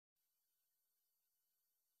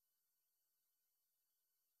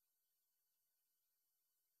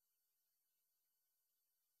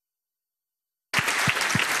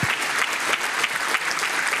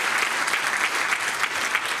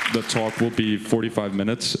the talk will be 45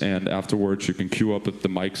 minutes, and afterwards you can queue up at the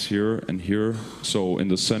mics here and here. So in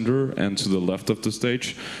the center and to the left of the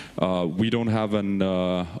stage. We don't have an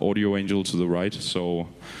audio angel to the right, so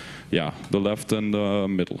yeah, the left and the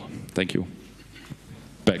middle. Thank you.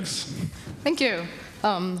 Bex. Thank you.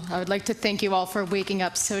 I would like to thank you all for waking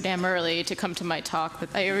up so damn early to come to my talk.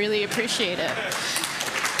 I really appreciate it.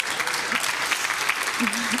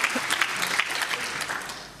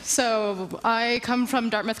 So I come from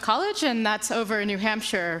Dartmouth College, and that's over in New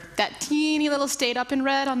Hampshire, that teeny little state up in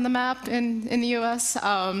red on the map in the US.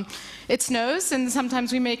 It snows, and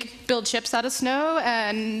sometimes we build ships out of snow,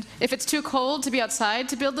 and if it's too cold to be outside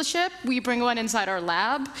to build the ship, we bring one inside our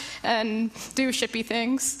lab and do shippy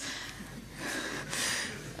things.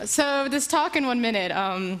 So this talk in 1 minute,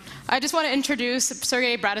 I just want to introduce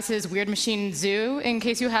Sergey Bradis's Weird Machine Zoo, in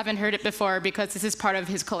case you haven't heard it before, because this is part of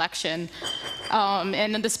his collection.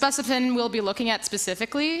 And the specimen we'll be looking at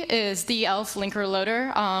specifically is the ELF linker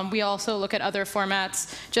loader. We also look at other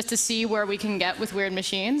formats just to see where we can get with weird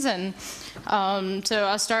machines. And so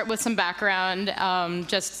I'll start with some background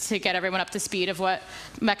just to get everyone up to speed of what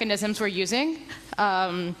mechanisms we're using.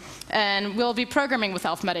 And we'll be programming with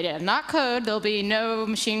ELF metadata, not code. There'll be no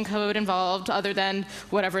machine code involved other than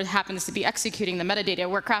whatever happens to be executing the metadata.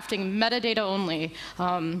 We're crafting metadata only,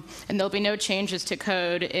 and there'll be no changes to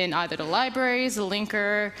code in either the libraries, the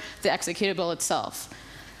linker, the executable itself.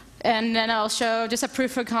 And then I'll show just a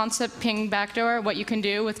proof of concept ping backdoor, what you can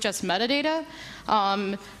do with just metadata.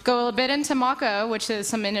 Go a bit into Mako, which is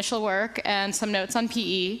some initial work, and some notes on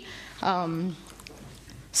PE.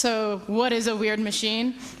 So what is a weird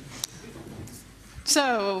machine?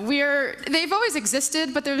 So they've always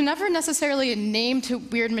existed, but there's never necessarily a name to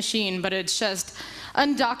weird machine, but it's just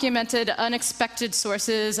undocumented, unexpected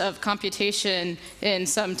sources of computation in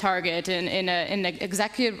some target, in an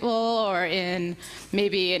executable, or in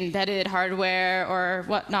maybe embedded hardware or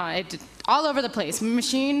whatnot. All over the place.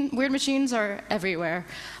 Weird machines are everywhere.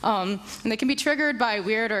 And they can be triggered by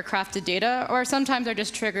weird or crafted data, or sometimes they're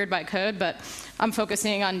just triggered by code, but I'm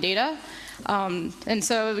focusing on data. And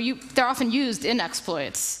so they're often used in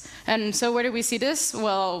exploits. And so where do we see this?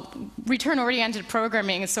 Well, return-oriented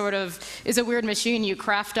programming is a weird machine. You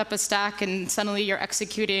craft up a stack, and suddenly you're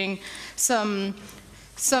executing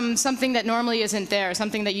something that normally isn't there,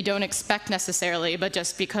 something that you don't expect necessarily, but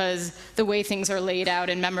just because the way things are laid out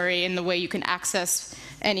in memory and the way you can access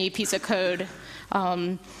any piece of code,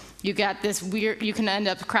 you get this weird, you can end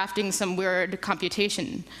up crafting some weird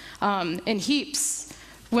computation. In heaps,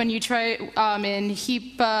 when you try in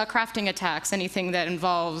heap crafting attacks, anything that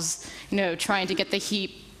involves trying to get the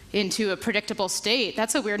heap into a predictable state,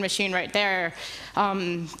 that's a weird machine right there,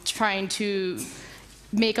 trying to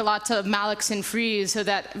make a lot of mallocs and frees so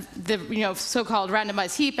that the so-called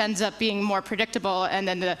randomized heap ends up being more predictable, and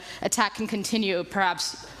then the attack can continue,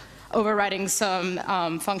 perhaps overriding some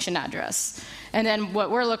function address. And then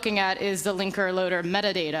what we're looking at is the linker loader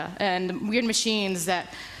metadata and weird machines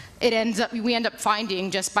that we end up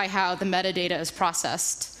finding just by how the metadata is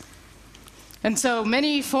processed. And so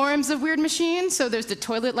many forms of weird machines. So there's the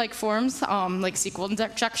toilet-like forms, like SQL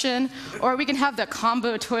injection, or we can have the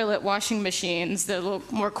combo toilet washing machines, the little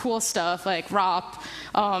more cool stuff like ROP,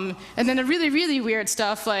 and then the really, really weird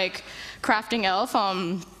stuff like crafting ELF.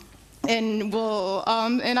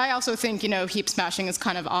 And I also think heap smashing is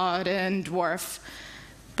kind of odd and dwarf.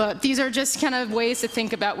 But these are just kind of ways to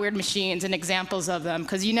think about weird machines and examples of them,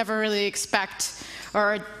 because you never really expect,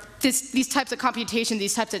 or these types of computation,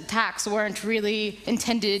 these types of attacks weren't really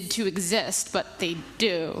intended to exist, but they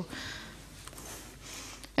do.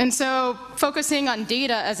 And so focusing on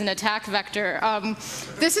data as an attack vector,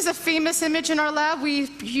 this is a famous image in our lab. We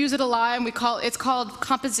use it a lot, and it's called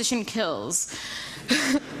composition kills.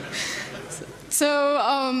 So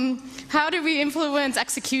how do we influence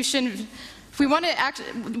execution? We want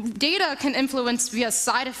to data can influence via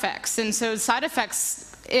side effects, and so side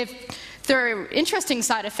effects, if they're interesting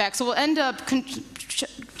side effects, will end up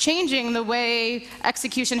changing the way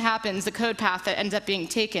execution happens, the code path that ends up being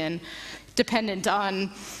taken, dependent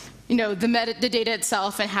on the data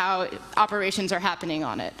itself and how operations are happening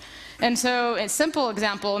on it. And so a simple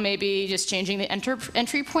example may be just changing the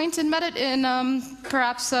entry point in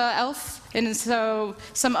perhaps ELF. And so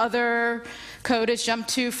some other code is jumped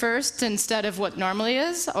to first instead of what normally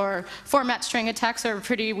is. Or format string attacks are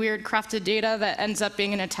pretty weird crafted data that ends up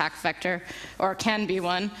being an attack vector, or can be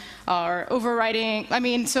one. Or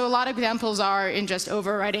overwriting, so a lot of examples are in just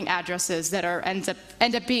overwriting addresses that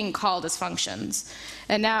end up being called as functions.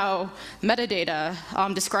 And now metadata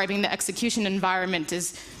describing the execution environment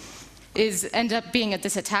is end up being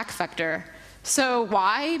this attack vector. So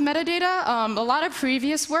why metadata? A lot of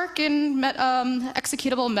previous work in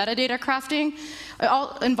executable metadata crafting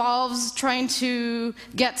all involves trying to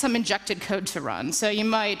get some injected code to run. So you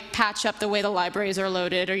might patch up the way the libraries are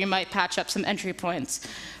loaded, or you might patch up some entry points.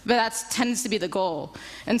 But that tends to be the goal.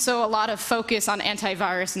 And so a lot of focus on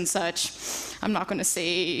antivirus and such. I'm not going to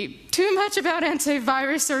say too much about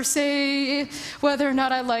antivirus or say whether or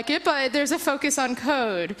not I like it, but there's a focus on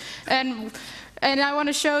code. And I want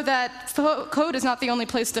to show that code is not the only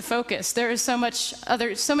place to focus. There is so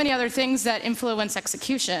many other things that influence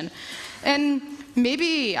execution. And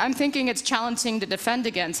maybe I'm thinking it's challenging to defend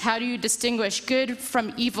against. How do you distinguish good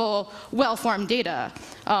from evil, well-formed data?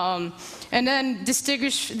 And then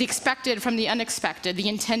distinguish the expected from the unexpected, the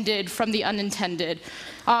intended from the unintended.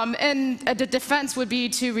 And the defense would be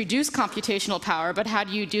to reduce computational power, but how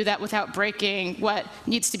do you do that without breaking what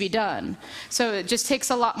needs to be done? So it just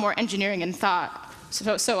takes a lot more engineering and thought.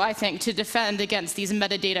 So I think to defend against these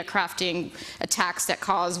metadata crafting attacks that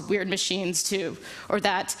cause weird machines or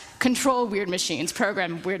that control weird machines,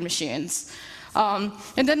 program weird machines. And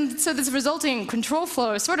then, so this resulting control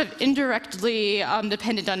flow is sort of indirectly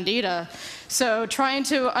dependent on data. So trying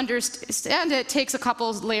to understand it takes a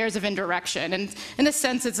couple layers of indirection. And in a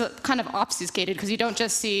sense, it's kind of obfuscated, because you don't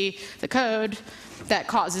just see the code that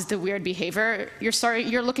causes the weird behavior.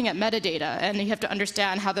 You're looking at metadata, and you have to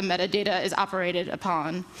understand how the metadata is operated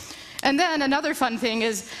upon. And then another fun thing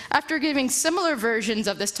is, after giving similar versions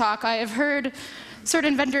of this talk, I have heard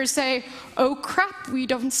certain vendors say, oh crap, we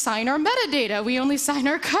don't sign our metadata, we only sign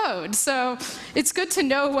our code. So it's good to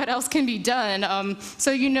know what else can be done.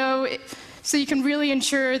 So you can really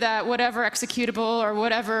ensure that whatever executable or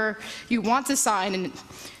whatever you want to sign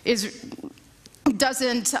you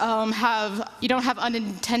don't have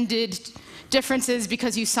unintended differences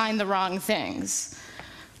because you signed the wrong things.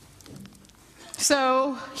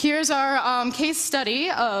 So here's our case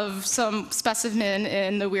study of some specimen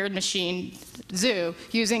in the weird machine zoo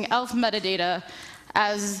using ELF metadata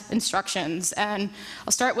as instructions. And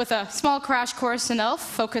I'll start with a small crash course in ELF,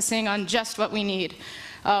 focusing on just what we need.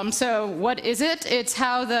 So what is it? It's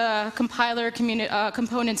how the compiler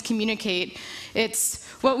components communicate. It's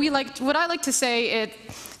what I like to say.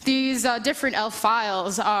 These different ELF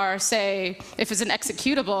files are, say, if it's an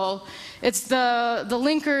executable, it's the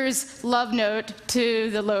linker's love note to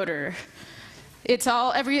the loader. It's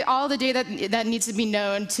all the data that needs to be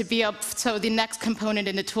known to be up, so the next component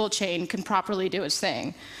in the tool chain can properly do its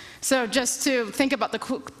thing. So just to think about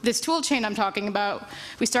this tool chain I'm talking about,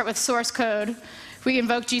 we start with source code. We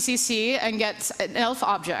invoke GCC and get an ELF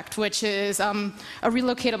object, which is a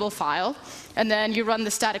relocatable file. And then you run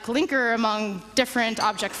the static linker among different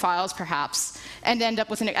object files, perhaps, and end up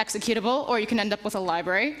with an executable, or you can end up with a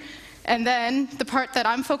library. And then the part that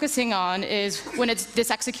I'm focusing on is when this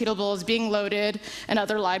executable is being loaded and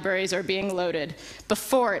other libraries are being loaded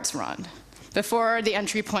before it's run, before the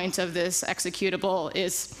entry point of this executable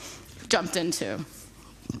is jumped into.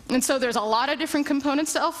 And so there's a lot of different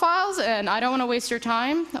components to ELF files, and I don't want to waste your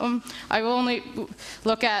time. I will only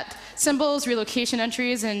look at symbols, relocation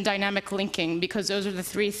entries, and dynamic linking, because those are the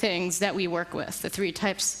three things that we work with, the three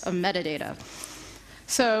types of metadata.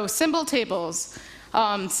 So symbol tables.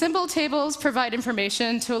 Symbol tables provide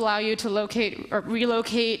information to allow you to locate or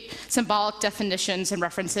relocate symbolic definitions and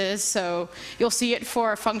references. So you'll see it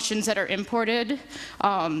for functions that are imported to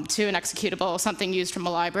an executable, something used from a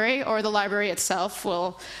library, or the library itself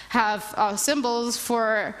will have symbols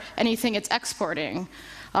for anything it's exporting.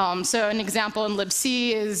 So an example in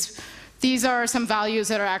libc is these are some values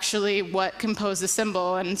that are actually what compose the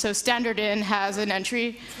symbol. And so standard in has an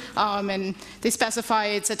entry, and they specify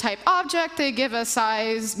it's a type object. They give a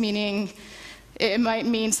size, meaning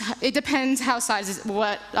it depends how size is,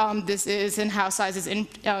 what this is and how size is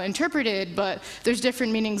interpreted, but there's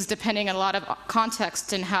different meanings depending on a lot of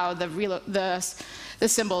context and how the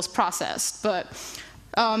symbol is processed. But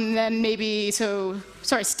then maybe,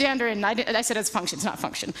 standard, and I said it's function, it's not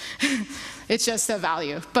function. It's just a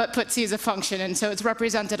value, but put C as a function, and so it's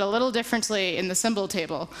represented a little differently in the symbol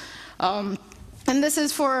table. And this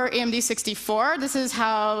is for AMD 64. This is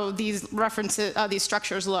how these references, these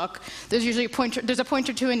structures look. There's usually there's a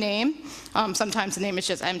pointer to a name. Sometimes the name is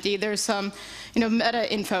just empty. There's some,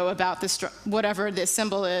 meta info about this, whatever this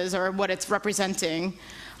symbol is or what it's representing.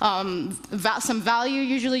 Some value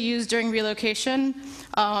usually used during relocation,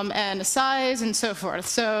 and a size, and so forth.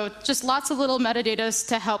 So just lots of little metadata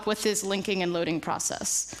to help with this linking and loading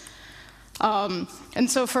process. And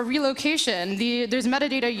so for relocation, there's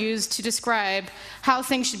metadata used to describe how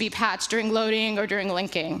things should be patched during loading or during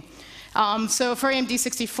linking. So for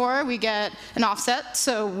AMD64, we get an offset.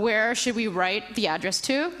 So where should we write the address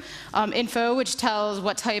to? Info, which tells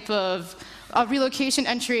what type of relocation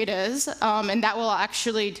entry it is. And that will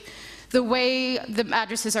actually, the way the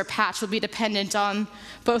addresses are patched will be dependent on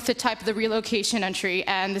both the type of the relocation entry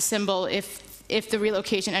and the symbol if the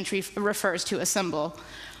relocation entry refers to a symbol.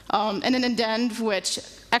 And an indent, which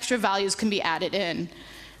extra values can be added in.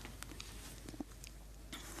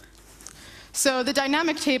 So the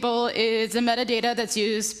dynamic table is a metadata that's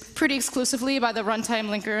used pretty exclusively by the runtime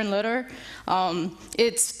linker and loader.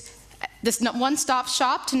 It's this one-stop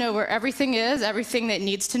shop to know where everything is, everything that it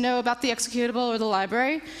needs to know about the executable or the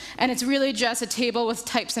library. And it's really just a table with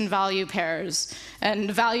types and value pairs.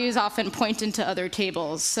 And values often point into other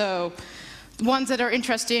tables. So ones that are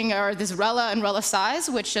interesting are this rela and rela size,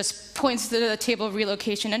 which just points to the table of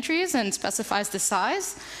relocation entries and specifies the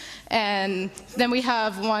size. And then we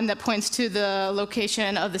have one that points to the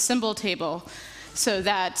location of the symbol table, so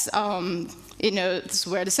that it knows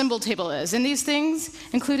where the symbol table is. And these things,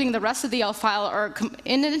 including the rest of the ELF file, are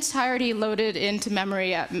in entirety loaded into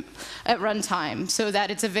memory at runtime, so that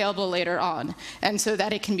it's available later on, and so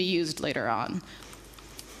that it can be used later on.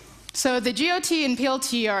 So the GOT and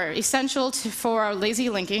PLT are essential for our lazy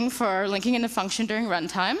linking, for our linking in the function during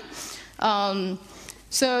runtime.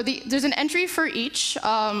 So there's an entry for each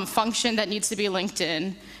function that needs to be linked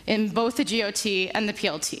in both the GOT and the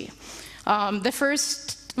PLT. The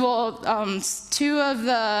first, two of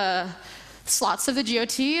the slots of the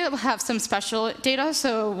GOT have some special data.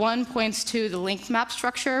 So one points to the link map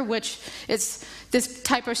structure, which is this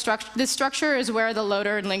type of structure. This structure is where the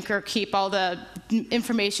loader and linker keep all the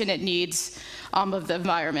information it needs of the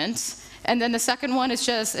environment. And then the second one is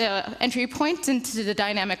just entry point into the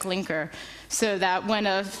dynamic linker, so that when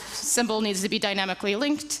a symbol needs to be dynamically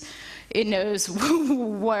linked, it knows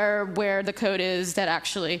where the code is that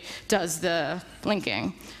actually does the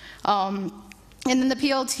linking. And then the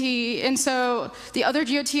PLT, and so the other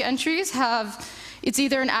GOT entries have, it's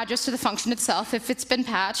either an address to the function itself if it's been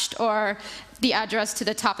patched, or the address to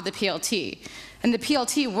the top of the PLT. And the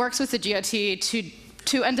PLT works with the GOT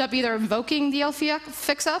to end up either invoking the ELF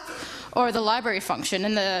fixup or the library function.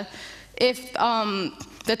 And if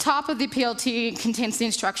the top of the PLT contains the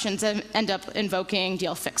instructions and end up invoking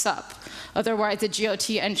DL fixup. Otherwise, the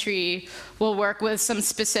GOT entry will work with some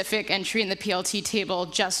specific entry in the PLT table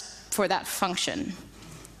just for that function.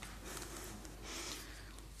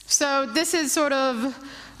 So this is sort of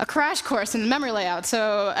a crash course in the memory layout.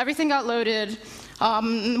 So everything got loaded.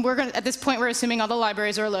 At this point, we're assuming all the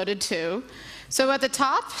libraries are loaded too. So at the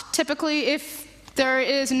top, typically, if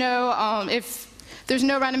there's no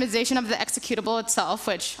randomization of the executable itself,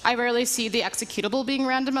 which I rarely see the executable being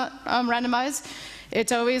randomized,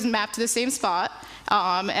 it's always mapped to the same spot.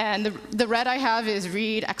 And the red I have is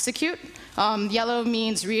read execute. Yellow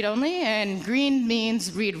means read only, and green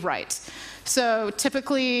means read write. So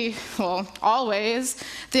typically, well, always,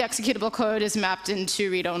 the executable code is mapped into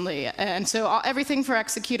read-only. And so everything for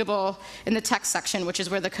executable in the text section, which is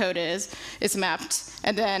where the code is mapped.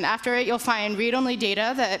 And then after it, you'll find read-only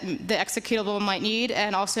data that the executable might need,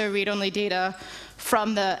 and also read-only data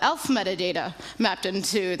from the ELF metadata mapped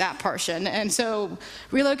into that portion. And so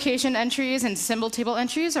relocation entries and symbol table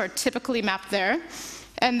entries are typically mapped there.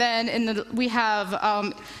 And then we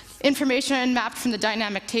have information mapped from the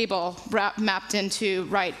dynamic table mapped into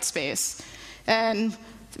write space. And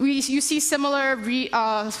you see similar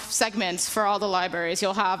segments for all the libraries.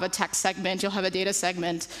 You'll have a text segment, you'll have a data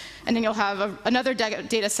segment, and then you'll have another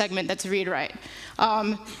data segment that's read-write.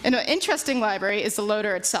 And an interesting library is the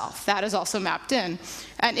loader itself. That is also mapped in.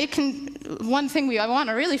 And one thing I want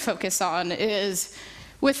to really focus on is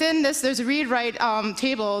within this, there's a read-write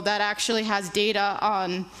table that actually has data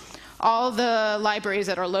on all the libraries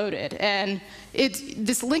that are loaded. And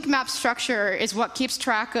this link map structure is what keeps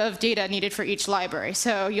track of data needed for each library.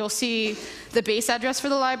 So you'll see the base address for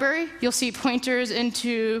the library, you'll see pointers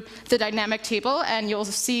into the dynamic table, and you'll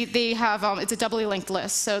see they have, it's a doubly linked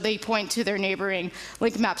list, so they point to their neighboring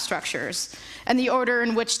link map structures. And the order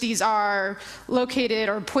in which these are located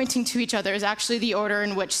or pointing to each other is actually the order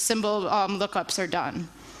in which symbol lookups are done.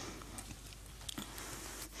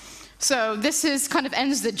 So this kind of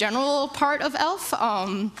ends the general part of ELF.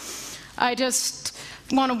 I just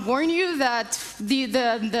want to warn you that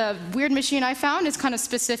the weird machine I found is kind of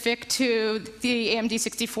specific to the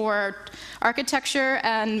AMD64 architecture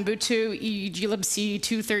and Ubuntu glibc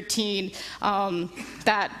 213,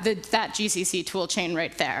 that GCC tool chain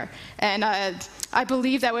right there. And I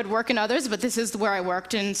believe that would work in others, but this is where I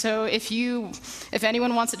worked. And so if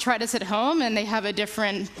anyone wants to try this at home and they have a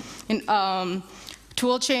different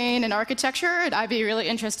tool chain and architecture, and I'd be really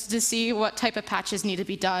interested to see what type of patches need to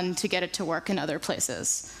be done to get it to work in other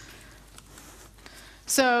places.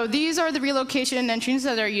 So these are the relocation entries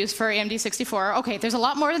that are used for AMD 64. OK, there's a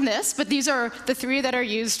lot more than this, but these are the 3 that are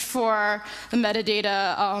used for the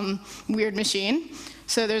metadata weird machine.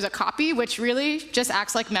 So there's a copy, which really just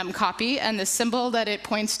acts like memcopy, and the symbol that it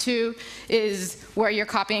points to is where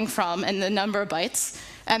you're copying from and the number of bytes,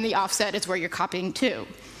 and the offset is where you're copying to.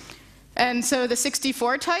 And so the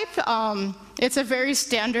 64 type, it's a very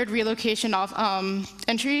standard relocation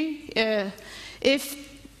entry.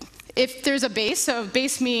 If there's a base, so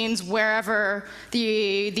base means wherever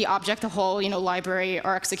the object, the whole library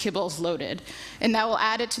or executable is loaded. And that will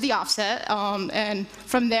add it to the offset. And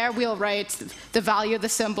from there, we'll write the value of the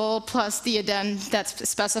symbol plus the addend that's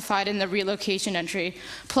specified in the relocation entry,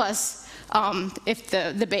 plus if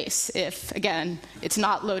the base, if, again, it's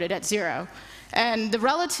not loaded at 0. And the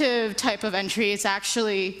relative type of entry is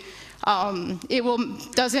actually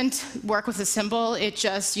doesn't work with a symbol. It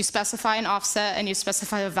just, you specify an offset and you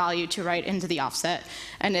specify a value to write into the offset.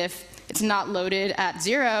 And if it's not loaded at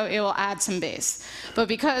 0, it will add some base. But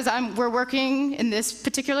because we're working in this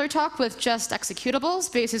particular talk with just executables,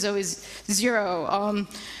 base is always 0.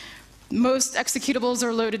 Most executables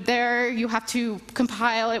are loaded there. You have to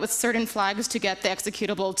compile it with certain flags to get the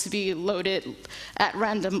executable to be loaded at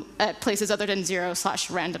places other than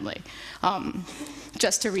 0/randomly.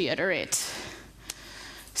 Just to reiterate.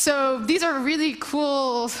 So these are really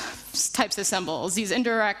cool types of symbols, these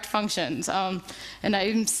indirect functions. And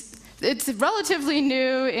it's relatively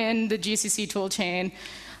new in the GCC toolchain.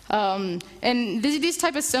 And these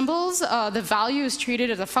type of symbols, the value is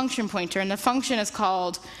treated as a function pointer, and the function is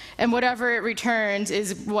called, and whatever it returns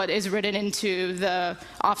is what is written into the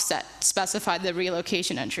offset specified, the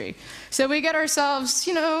relocation entry. So we get ourselves,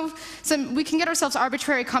 we can get ourselves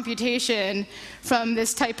arbitrary computation from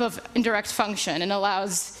this type of indirect function, and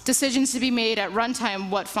allows decisions to be made at runtime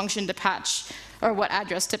what function to patch, or what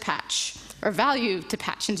address to patch, or value to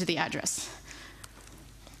patch into the address.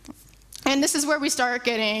 And this is where we start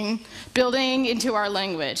building into our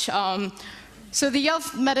language. So the Yelp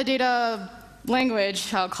metadata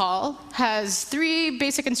language, I'll call, has 3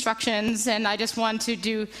 basic instructions, and I just want to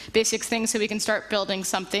do basic things so we can start building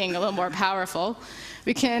something a little more powerful.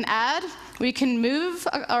 We can add, we can move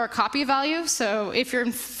our copy value. So if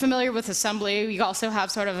you're familiar with assembly, we also have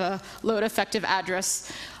sort of a load effective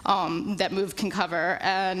address that move can cover,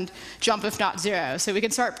 and jump if not 0. So we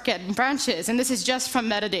can start getting branches, and this is just from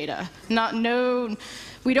metadata.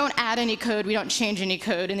 We don't add any code, we don't change any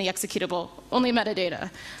code in the executable, only metadata.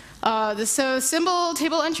 So symbol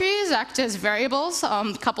table entries act as variables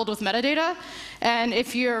coupled with metadata. And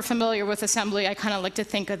if you're familiar with assembly, I kind of like to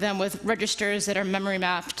think of them with registers that are memory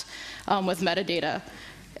mapped with metadata.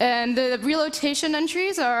 And the relocation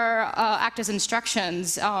entries act as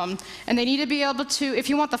instructions. And they need to be able to, if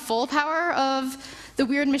you want the full power of the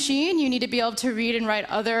weird machine, you need to be able to read and write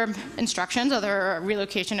other instructions, other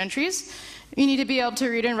relocation entries. You need to be able to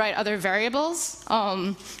read and write other variables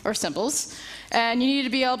or symbols. And you need to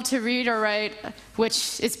be able to read or write,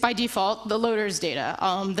 which is by default, the loader's data,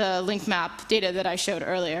 the link map data that I showed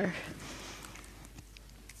earlier.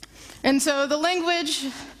 And so the language,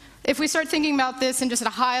 if we start thinking about this in just at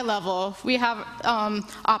a high level, we have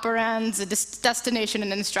operands, a destination,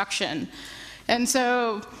 and instruction. And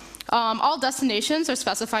so all destinations are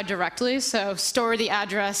specified directly, so store the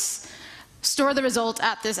address, store the result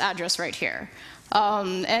at this address right here.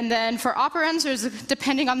 And then for operands,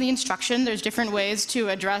 depending on the instruction, there's different ways to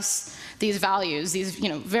address these values, these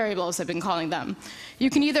variables I've been calling them. You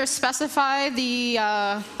can either specify the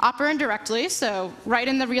operand directly, so right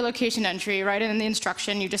in the relocation entry, right in the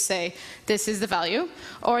instruction, you just say, this is the value.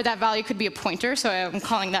 Or that value could be a pointer, so I'm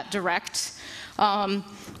calling that direct.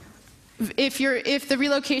 If the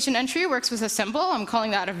relocation entry works with a symbol, I'm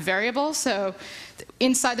calling that a variable. So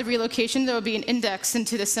inside the relocation, there will be an index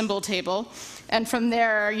into the symbol table. And from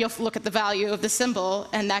there, you'll look at the value of the symbol,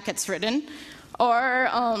 and that gets written. Or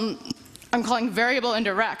I'm calling variable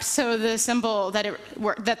indirect. So the symbol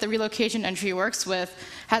that the relocation entry works with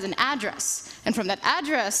has an address. And from that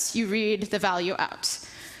address, you read the value out.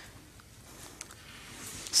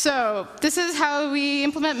 So this is how we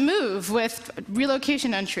implement move with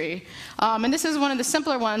relocation entry. And this is one of the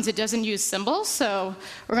simpler ones. It doesn't use symbols, so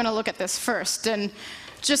we're going to look at this first. And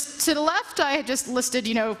just to the left, I just listed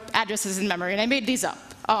addresses in memory, and I made these up.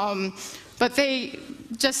 But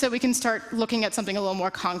just so we can start looking at something a little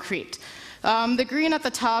more concrete. The green at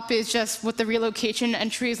the top is just what the relocation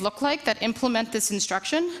entries look like that implement this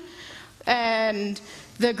instruction. And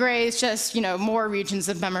the gray is just more regions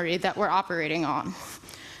of memory that we're operating on.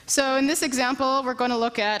 So in this example, we're going to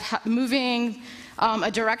look at moving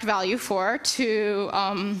a direct value for to,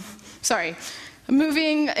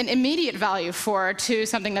 moving an immediate value for to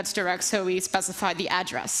something that's direct, so we specify the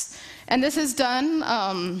address. And this is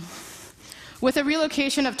done with a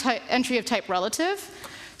relocation of entry of type relative.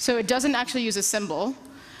 So it doesn't actually use a symbol.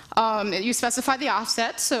 You specify the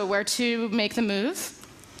offset, so where to make the move.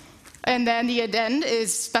 And then the addend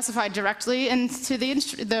is specified directly into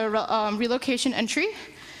the relocation entry.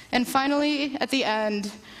 And finally, at the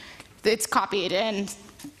end, it's copied. And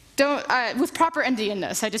with proper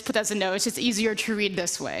endianness, I just put that as a note. It's just easier to read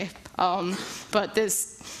this way. But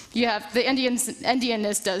this, the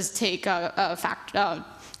endianness does take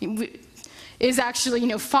is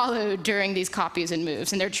actually followed during these copies and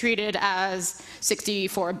moves, and they're treated as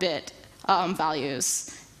 64-bit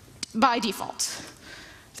values by default.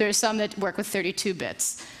 There's some that work with 32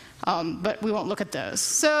 bits, but we won't look at those.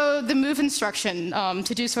 So the move instruction,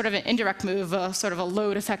 to do sort of an indirect move, sort of a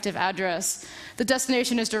load effective address, the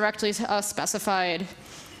destination is directly specified,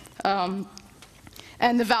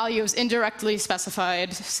 and the value is indirectly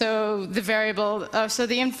specified. So the variable,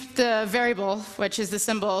 the variable, which is the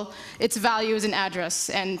symbol, its value is an address,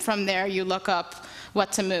 and from there you look up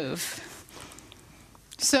what to move.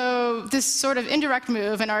 So this sort of indirect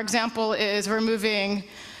move, and our example is we're moving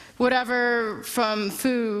whatever from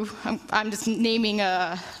foo. I'm just naming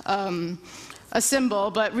a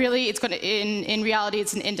symbol, but really it's going to, in reality,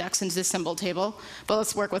 it's an index into the symbol table. But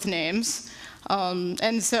let's work with names.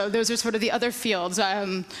 And so those are sort of the other fields.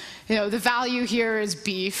 The value here is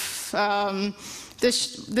beef. The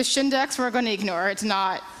shindex we're going to ignore. It's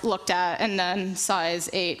not looked at. And then size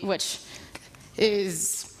 8, which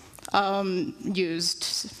is used.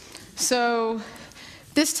 So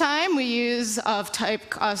this time we use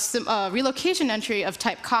relocation entry of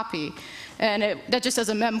type copy. And that just does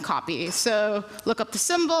a mem copy. So look up the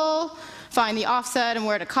symbol, find the offset and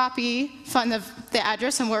where to copy, find the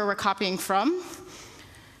address and where we're copying from,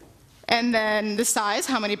 and then the size,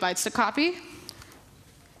 how many bytes to copy,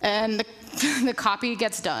 and the copy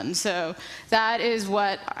gets done. So that is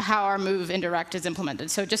how our move indirect is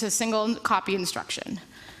implemented. So just a single copy instruction.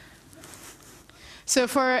 So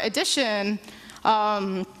for addition,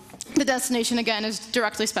 the destination, again, is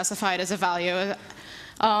directly specified as a value.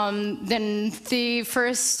 Then the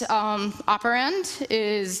first operand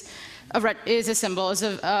is a symbol, is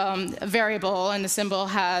a variable, and the symbol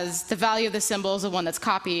has the value of the symbol is the one that's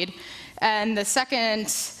copied. And the second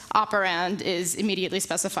operand is immediately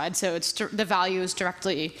specified, so the value is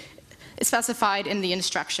directly specified in the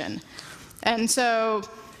instruction. And so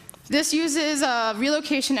this uses a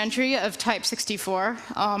relocation entry of type 64,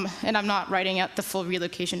 and I'm not writing out the full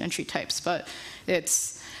relocation entry types, but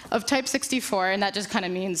it's of type 64, and that just kind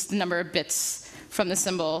of means the number of bits from the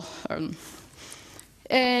symbol.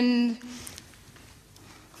 And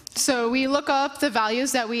so we look up the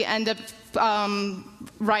values that we end up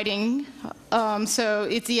writing. So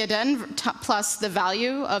it's the addend plus the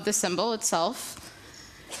value of the symbol itself,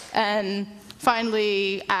 and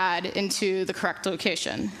finally add into the correct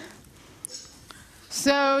location.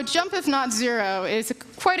 So jump if not 0 is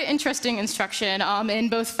quite an interesting instruction. In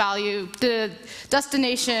both value, the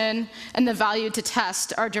destination and the value to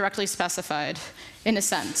test are directly specified in a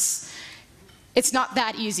sense. It's not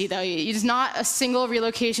that easy though. It's not a single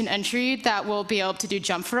relocation entry that will be able to do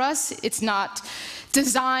jump for us. It's not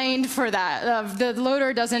designed for that. The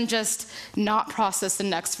loader doesn't just not process the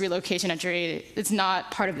next relocation entry. It's not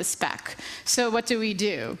part of the spec. So what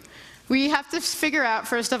do? We have to figure out,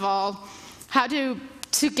 first of all, how to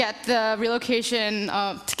get the relocation,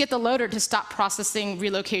 to get the loader to stop processing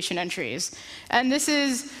relocation entries. And this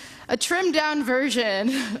is a trimmed down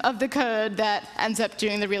version of the code that ends up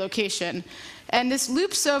doing the relocation. And this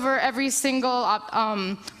loops over every single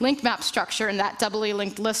link map structure in that doubly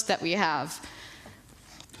linked list that we have.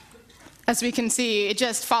 As we can see, it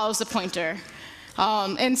just follows the pointer.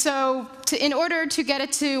 And so in order to get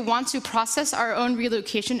it to want to process our own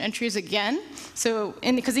relocation entries again, so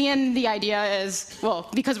because in the idea is, well,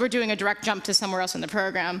 because we're doing a direct jump to somewhere else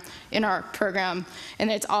in our program, and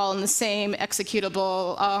it's all in the same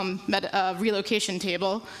executable relocation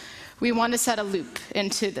table, we want to set a loop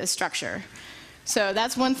into the structure. So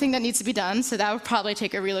that's one thing that needs to be done. So that would probably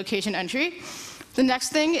take a relocation entry. The next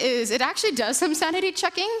thing is it actually does some sanity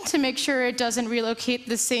checking to make sure it doesn't relocate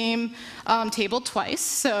the same table twice.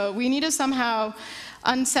 So we need to somehow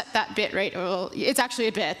unset that bit, right? Well, it's actually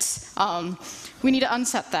a bit. We need to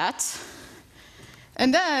unset that.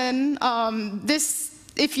 And then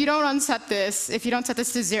if you don't set this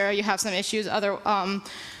to 0, you have some issues.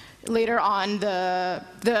 Later on, the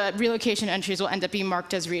relocation entries will end up being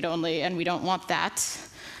marked as read-only, and we don't want that.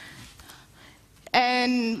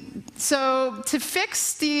 And so to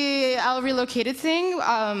fix the L relocated thing,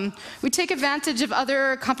 we take advantage of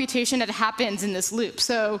other computation that happens in this loop.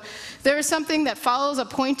 So there is something that follows a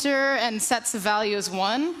pointer and sets the value as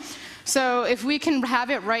 1. So if we can have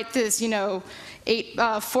it write this, 4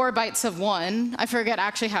 bytes of 1, I forget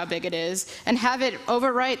actually how big it is, and have it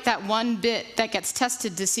overwrite that 1 bit that gets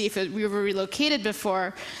tested to see if we were relocated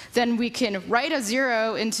before, then we can write a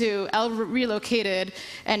 0 into L relocated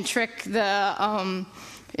and trick the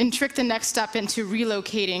next step into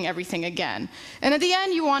relocating everything again. And at the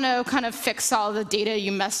end, you want to kind of fix all the data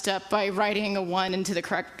you messed up by writing a 1 into the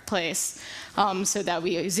correct place so that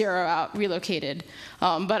we zero out relocated.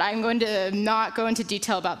 But I'm going to not go into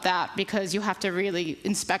detail about that because you have to really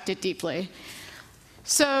inspect it deeply.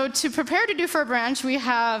 So to prepare to do for a branch, we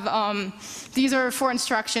have, these are 4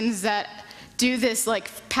 instructions that do this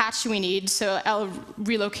patch we need, so L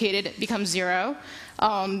relocated becomes 0.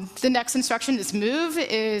 The next instruction, this move,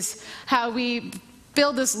 is how we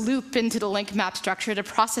build this loop into the link map structure to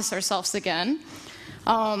process ourselves again.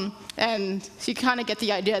 And so you kind of get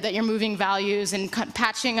the idea that you're moving values and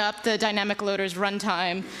patching up the dynamic loader's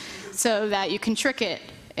runtime so that you can trick it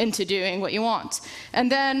into doing what you want.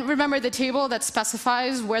 And then remember the table that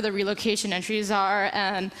specifies where the relocation entries are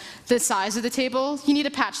and the size of the table, you need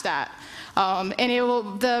to patch that. And it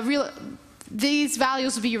will, these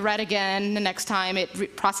values will be read again the next time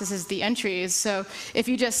it processes the entries. So if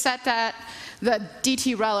you just set the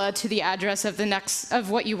DT-rela to the address of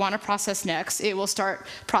what you want to process next, it will start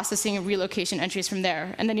processing relocation entries from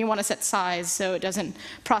there. And then you want to set size so it doesn't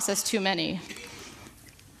process too many.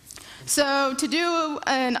 So to do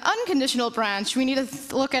an unconditional branch, we need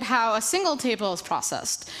to look at how a single table is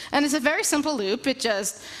processed. And it's a very simple loop. It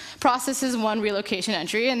just processes 1 relocation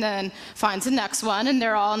entry and then finds the next one, and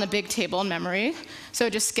they're all in a big table in memory. So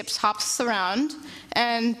it just hops around.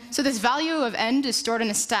 And so this value of end is stored in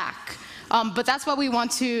a stack. But that's what we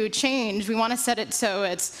want to change. We want to set it so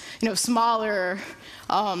it's smaller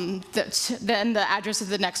than the address of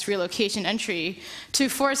the next relocation entry to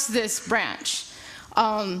force this branch.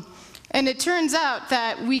 And it turns out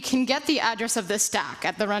that we can get the address of this stack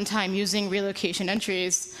at the runtime using relocation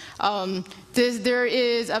entries. There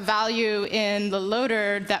is a value in the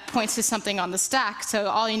loader that points to something on the stack. So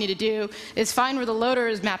all you need to do is find where the loader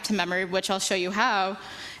is mapped to memory, which I'll show you how,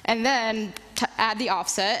 and then add the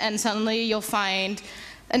offset, and suddenly you'll find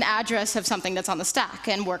an address of something that's on the stack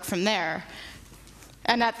and work from there.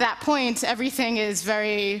 And at that point, everything is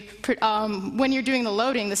very, when you're doing the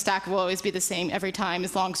loading, the stack will always be the same every time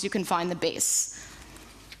as long as you can find the base.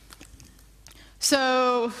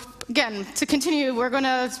 So again, to continue, we're going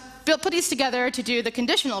to put these together to do the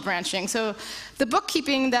conditional branching. So the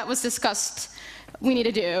bookkeeping that was discussed, we need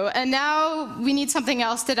to do. And now we need something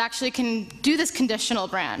else that actually can do this conditional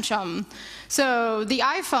branch. So the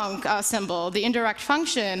ifunc symbol, the indirect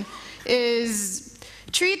function,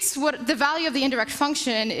 treats what the value of the indirect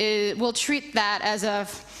function is, will treat that as a,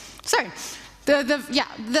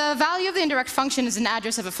 the value of the indirect function is an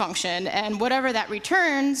address of a function, and whatever that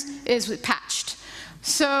returns is patched.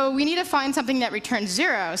 So we need to find something that returns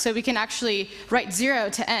 0, so we can actually write 0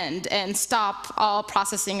 to end and stop all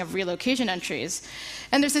processing of relocation entries.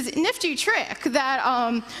 And there's this nifty trick that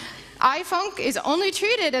ifunc is only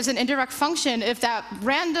treated as an indirect function if that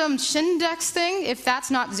random shindex thing, if that's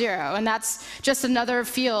not 0, and that's just another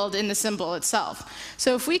field in the symbol itself.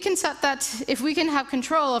 So if we can set that, if we can have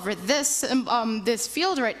control over this this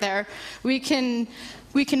field right there, we can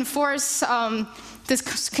force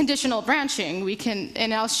this conditional branching.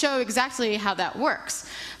 And I'll show exactly how that works.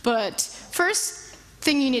 But first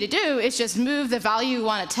thing you need to do is just move the value you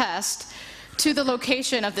want to test to the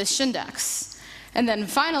location of this shindex. And then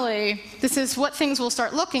finally, this is what things will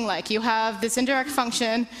start looking like. You have this indirect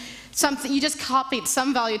function, you just copied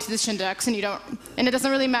some value to this index, and it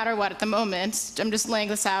doesn't really matter what at the moment. I'm just laying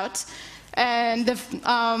this out. And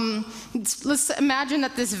let's imagine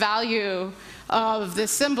that this value of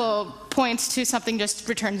this symbol points to something just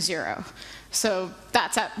returns 0. So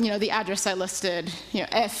that's at the address I listed,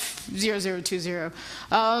 F0020.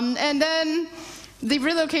 And then the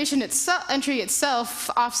relocation entry itself,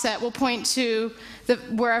 offset, will point to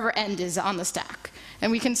wherever end is on the stack.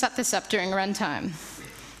 And we can set this up during runtime.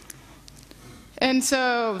 And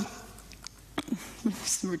so,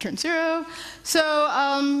 return 0. So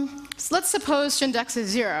let's suppose shindex is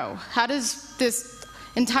 0. How does this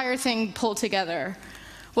entire thing pull together?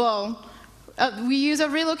 Well, we use a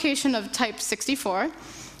relocation of type 64.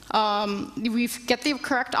 We get the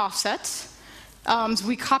correct offset. So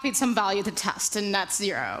we copied some value to test, and that's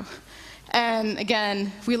 0. And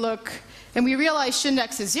again, we look, and we realize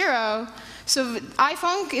shindex is 0, So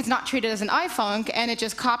ifunc is not treated as an ifunc, and it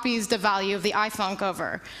just copies the value of the ifunc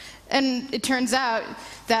over. And it turns out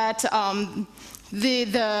that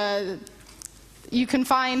you can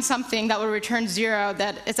find something that will return 0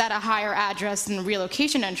 that is at a higher address than the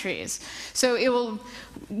relocation entries. So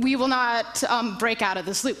we will not break out of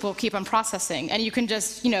this loop. We'll keep on processing. And you can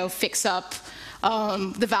just fix up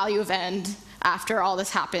the value of end after all this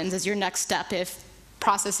happens as your next step if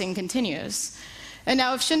processing continues. And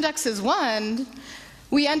now if shindex is 1,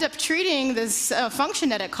 we end up treating this function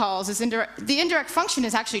that it calls as the indirect function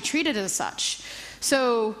is actually treated as such.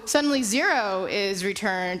 So suddenly 0 is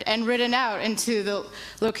returned and written out into the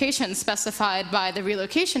location specified by the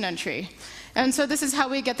relocation entry. And so this is how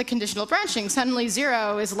we get the conditional branching. Suddenly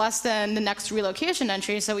 0 is less than the next relocation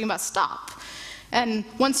entry, so we must stop. And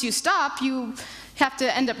once you stop, you have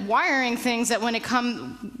to end up wiring things that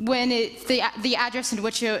the address in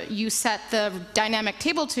which you set the dynamic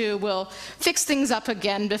table to will fix things up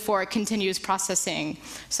again before it continues processing.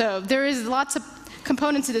 So there is lots of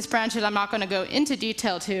components of this branch that I'm not going to go into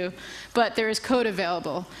detail to, but there is code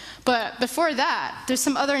available. But before that, there's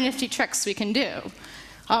some other nifty tricks we can do.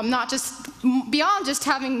 Not just beyond just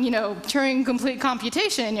having Turing complete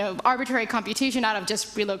computation, arbitrary computation out of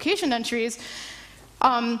just relocation entries.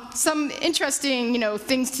 Some interesting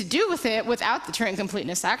things to do with it without the Turing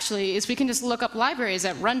completeness actually is we can just look up libraries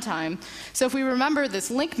at runtime. So if we remember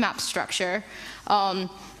this link map structure,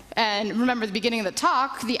 and remember the beginning of the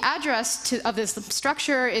talk, the address of this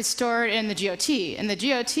structure is stored in the GOT. And the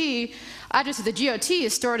address of the GOT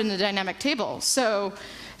is stored in the dynamic table. So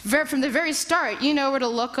from the very start, you know where to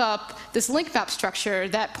look up this link map structure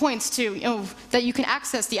that points to, that you can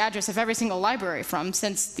access the address of every single library from,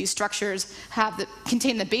 since these structures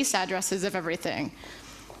contain the base addresses of everything.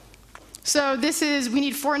 So we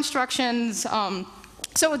need 4 instructions.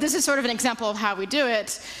 So this is sort of an example of how we do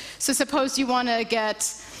it. So suppose you want to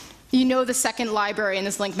get, the second library in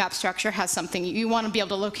this link map structure has something. You want to be able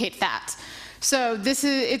to locate that. So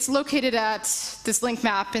it's located at this link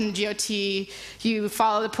map in GOT. You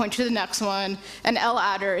follow the pointer to the next one, and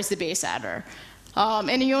ladder is the base adder.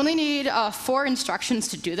 And you only need 4 instructions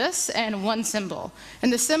to do this, and 1 symbol.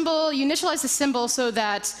 And the symbol, you initialize the symbol so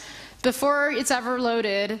that before it's ever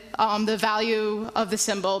loaded, the value of the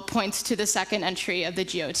symbol points to the second entry of the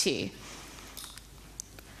GOT.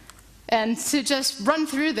 And to just run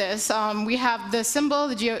through this, we have the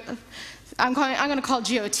symbol, I'm going to call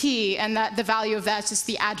GOT, and that the value of that is just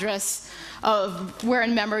the address of where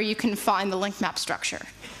in memory you can find the link map structure.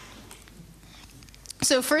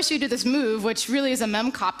 So first you do this move, which really is a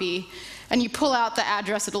mem copy, and you pull out the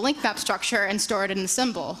address of the link map structure and store it in the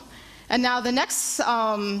symbol. And now the next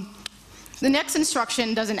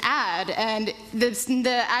instruction does an add, and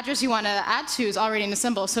the address you want to add to is already in the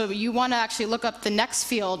symbol, so you want to actually look up the next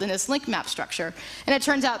field in this link map structure. And it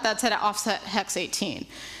turns out that's at offset hex 18.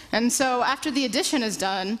 And so after the addition is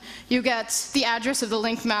done, you get the address of the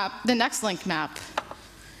link map, the next link map.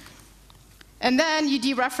 And then you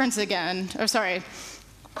dereference again, or sorry,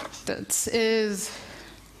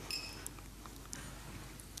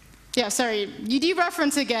 you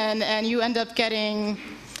dereference again, and you end up getting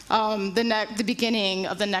the beginning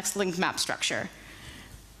of the next link map structure.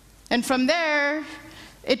 And from there,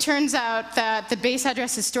 it turns out that the base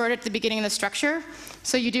address is stored at the beginning of the structure.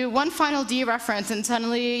 So you do one final dereference, and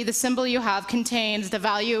suddenly the symbol you have contains the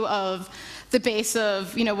value of the base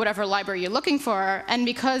of whatever library you're looking for. And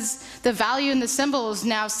because the value in the symbol is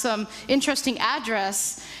now some interesting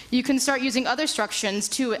address, you can start using other instructions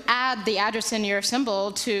to add the address in your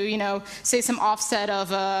symbol to say some offset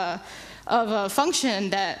of a function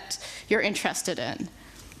that you're interested in.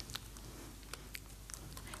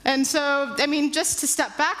 And so, just to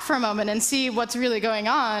step back for a moment and see what's really going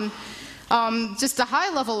on, just a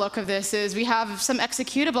high-level look of this is we have some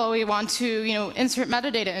executable we want to insert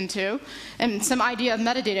metadata into, and some idea of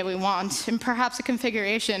metadata we want, and perhaps a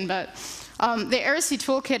configuration. But the heresy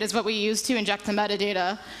toolkit is what we use to inject the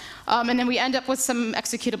metadata. And then we end up with some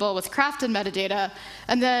executable with crafted metadata.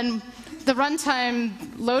 And then the runtime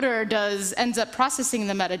loader ends up processing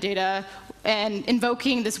the metadata and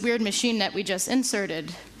invoking this weird machine that we just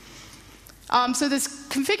inserted. So this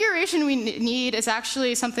configuration we need is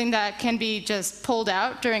actually something that can be just pulled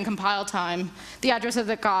out during compile time. The address of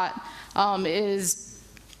the GOT is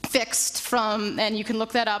fixed from, and you can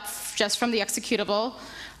look that up just from the executable.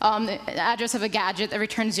 The address of a gadget that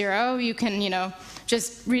returns 0, you can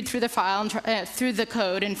just read through the file and through the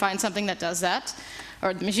code and find something that does that,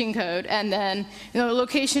 or the machine code. And then the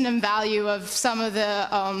location and value of some of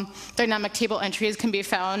the dynamic table entries can be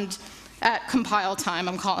found at compile time,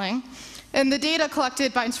 I'm calling. And the data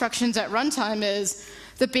collected by instructions at runtime is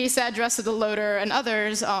the base address of the loader and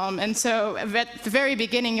others. And so at the very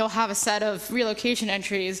beginning, you'll have a set of relocation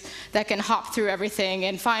entries that can hop through everything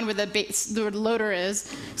and find where the loader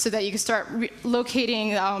is, so that you can start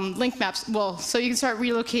locating link maps. Well, so you can start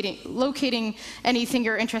locating anything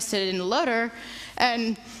you're interested in the loader.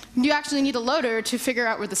 And you actually need a loader to figure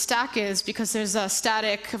out where the stack is, because there's a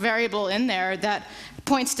static variable in there that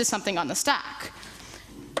points to something on the stack.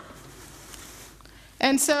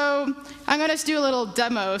 And so I'm going to do a little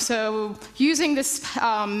demo. So using this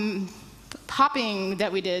hopping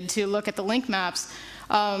that we did to look at the link maps,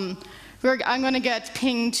 I'm going to get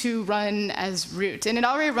ping to run as root. And it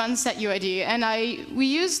already runs setuid. And we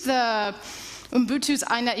used the Ubuntu's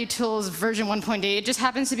inetutils version 1.8. It just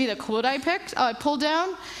happens to be the code I pulled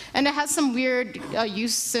down. And it has some weird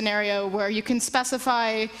use scenario where you can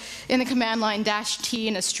specify in the command line -t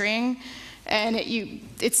in a string. And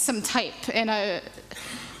it's some type.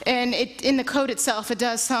 And in the code itself, it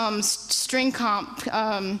does some string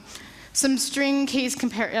some string case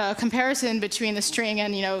comparison between the string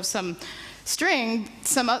and some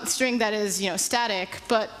string that is static.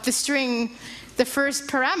 But the first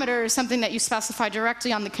parameter is something that you specify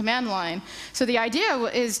directly on the command line. So the idea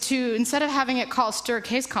is to, instead of having it call stir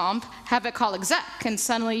case comp, have it call exec, and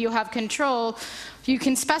suddenly you have control. You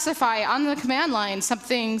can specify on the command line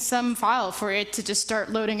some file for it to just start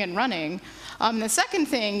loading and running. The second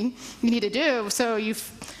thing you need to do, so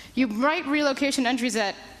you write relocation entries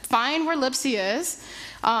that find where libc is,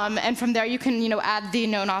 and from there you can add the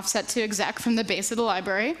known offset to exec from the base of the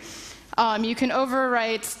library. You can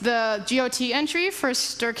overwrite the GOT entry for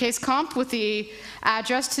stir case comp with the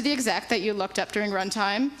address to the exec that you looked up during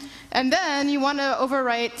runtime. And then you want to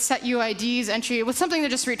overwrite setuid's entry with something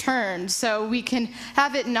that just returns. So we can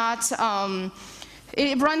have it not,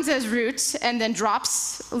 it runs as root and then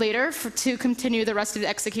drops later to continue the rest of the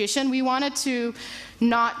execution. We want it to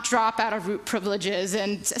not drop out of root privileges.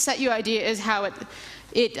 And setuid is how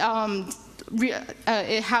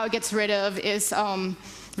how it gets rid of is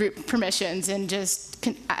root permissions and just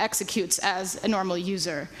executes as a normal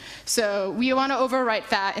user. So we want to overwrite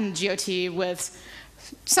that in GOT with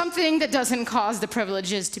something that doesn't cause the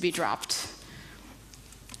privileges to be dropped.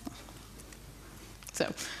 So,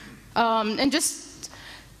 and just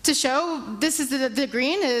to show, this is the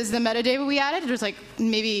green is the metadata we added. There's like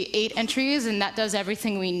maybe 8 entries, and that does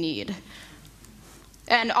everything we need.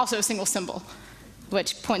 And also a single symbol,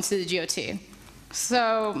 which points to the GOT.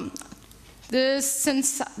 So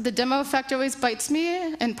since the demo effect always bites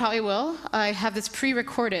me, and probably will, I have this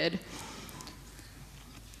pre-recorded.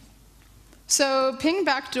 So ping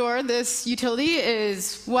backdoor, this utility,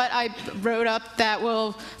 is what I wrote up that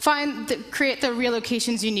will create the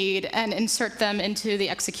relocations you need and insert them into the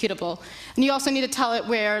executable. And you also need to tell it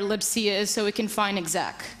where libc is so we can find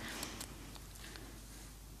exec.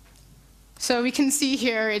 So we can see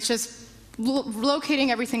here, it's just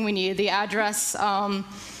locating everything we need, the address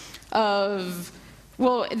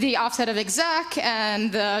the offset of exec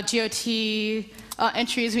and the GOT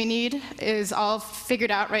entries we need is all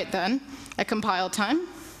figured out right then at compile time.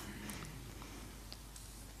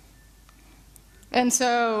 And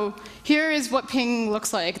so here is what ping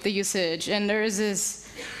looks like, the usage. And there is this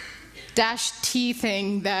 -t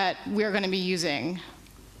thing that we're going to be using.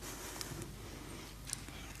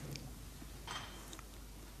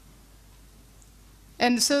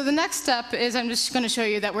 And so the next step is I'm just going to show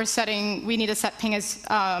you that we need to set ping as,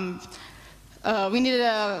 we need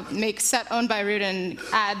to make set owned by root and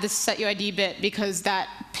add this setuid bit, because that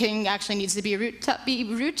ping actually needs to be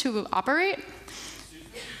root to operate.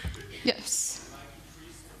 Yes.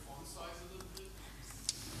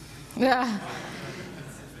 Yeah.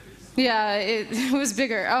 Yeah, it was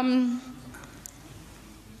bigger.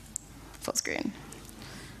 Full screen.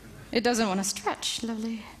 It doesn't want to stretch.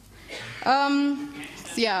 Lovely.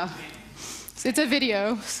 Yeah. It's a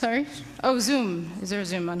video. Sorry. Oh, Zoom. Is there a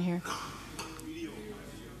Zoom on here?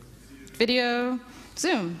 Video.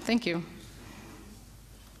 Zoom. Thank you.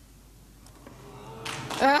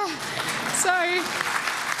 Sorry.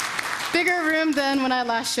 Bigger room than when I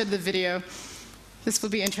last showed the video. This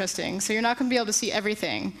will be interesting. So you're not going to be able to see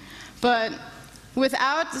everything. But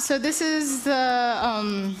without, so this is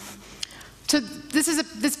the,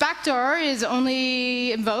 this backdoor is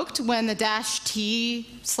only invoked when the -t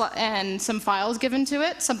and some files given to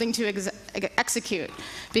it, something to execute,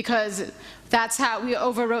 because that's how we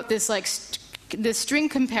overwrote this this string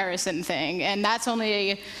comparison thing, and that's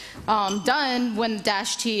only done when the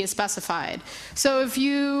 -t is specified. So if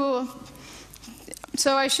you, so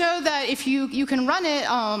I showed that if you can run it,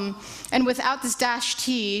 and without this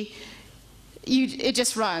 -t, it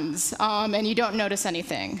just runs, and you don't notice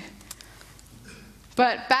anything.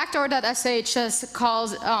 But backdoor.sh just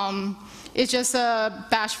calls, it's just a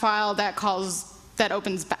bash file that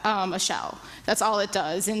opens a shell. That's all it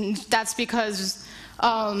does. And that's because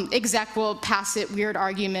exec will pass it weird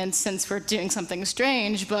arguments since we're doing something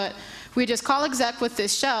strange. But we just call exec with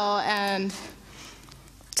this shell. And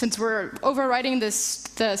since we're overwriting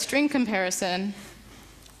the string comparison,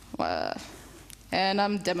 and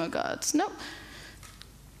I'm demo gods. No.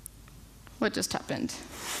 What just happened?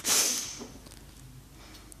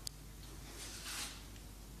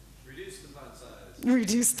 Reduce the font size.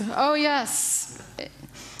 Reduce the, oh yes.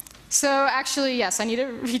 So actually, yes, I need to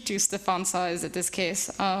reduce the font size in this case.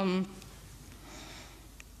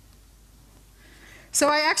 So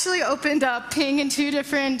I actually opened up Ping in 2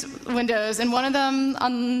 different windows, and one of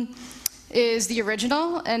them is the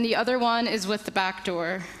original, and the other one is with the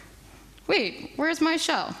backdoor. Wait, where's my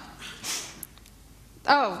shell?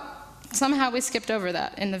 Oh, somehow we skipped over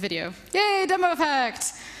that in the video. Yay, demo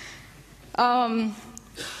effect!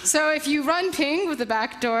 So if you run ping with the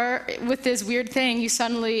backdoor, with this weird thing, you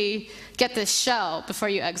suddenly get this shell before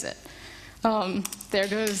you exit. There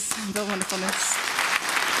goes the wonderfulness.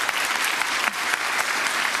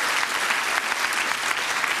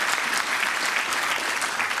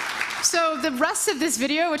 So the rest of this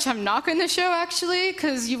video, which I'm not going to show actually,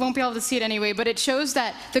 because you won't be able to see it anyway, but it shows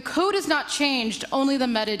that the code is not changed, only the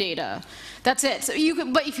metadata. That's it. So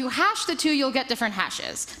but if you hash the 2, you'll get different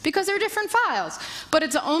hashes, because they're different files. But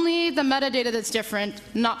it's only the metadata that's different,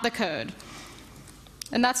 not the code.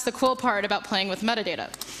 And that's the cool part about playing with metadata.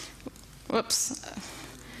 Whoops.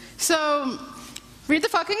 So read the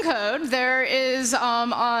fucking code. There is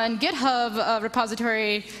on GitHub a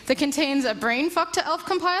repository that contains a brainfuck to ELF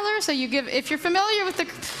compiler. So if you're familiar with the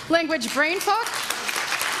language brainfuck,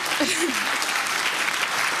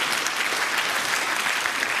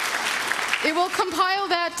 it will compile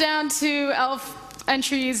that down to ELF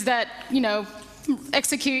entries that,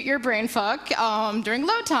 execute your brainfuck during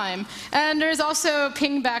load time. And there's also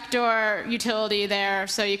ping backdoor utility there,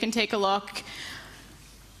 so you can take a look.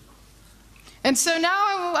 And so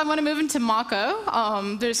now I want to move into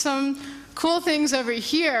Mako. There's some cool things over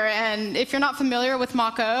here, and if you're not familiar with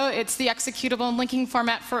Mako, it's the executable and linking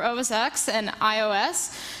format for OS X and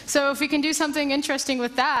iOS. So if we can do something interesting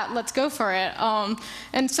with that, let's go for it.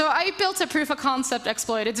 And so I built a proof of concept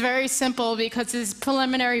exploit. It's very simple because it's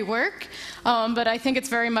preliminary work, but I think it's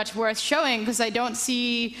very much worth showing because I don't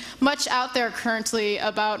see much out there currently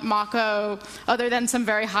about Mako other than some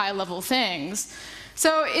very high-level things.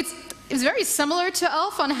 So it's very similar to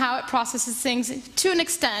ELF on how it processes things to an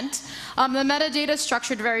extent. The metadata is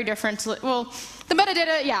structured very differently. Well, the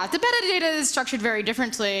metadata is structured very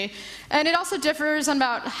differently. And it also differs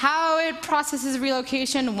about how it processes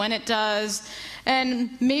relocation, when it does.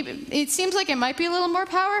 And maybe it seems like it might be a little more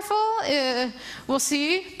powerful. We'll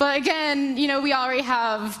see. But again, we already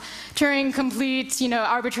have Turing complete,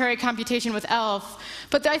 arbitrary computation with ELF.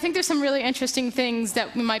 But I think there's some really interesting things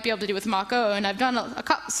that we might be able to do with Mako, and I've done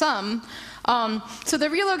some. So the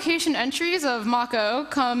relocation entries of Mako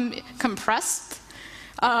come compressed.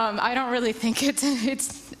 I don't really think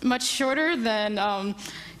it's much shorter than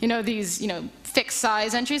these fixed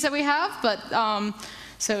size entries that we have, but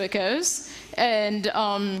so it goes. And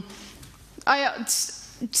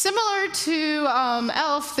similar to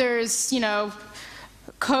ELF, there's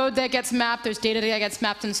code that gets mapped, there's data that gets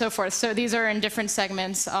mapped, and so forth. So these are in different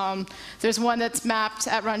segments. There's one that's mapped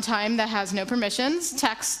at runtime that has no permissions.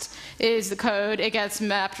 Text is the code. It gets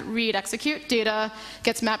mapped read, execute. Data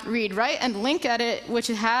gets mapped read, write, and link edit, which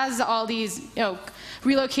has all these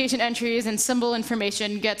relocation entries and symbol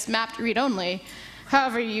information gets mapped read only.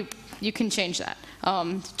 However, you can change that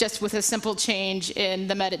just with a simple change in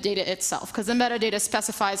the metadata itself, because the metadata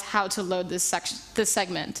specifies how to load this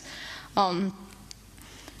segment.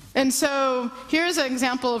 And so here's an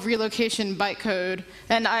example of relocation bytecode.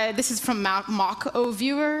 And this is from Mako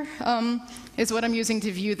viewer, is what I'm using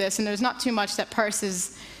to view this. And there's not too much that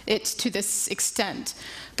parses it to this extent.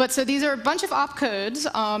 But so these are a bunch of opcodes.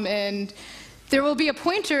 And there will be a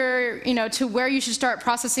pointer to where you should start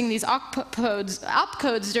processing these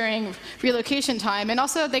opcodes during relocation time. And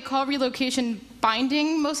also, they call relocation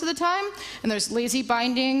binding most of the time. And there's lazy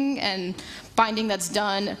binding and binding that's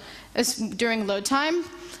done during load time.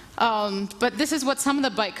 But this is what some of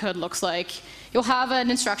the bytecode looks like. You'll have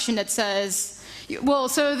an instruction that says, well,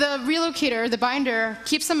 so the relocator, the binder,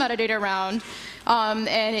 keeps the metadata around,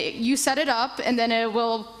 You set it up, and then it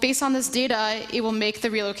will, based on this data, it will make the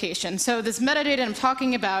relocation. So this metadata I'm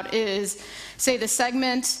talking about is, say, the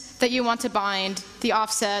segment that you want to bind, the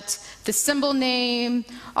offset, the symbol name,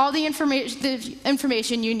 all the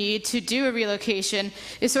information you need to do a relocation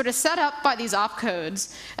is sort of set up by these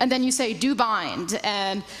opcodes, and then you say do bind,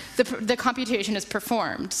 and the computation is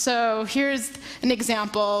performed. So here's an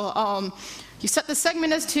example. You set the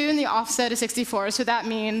segment as 2 and the offset as 64, so that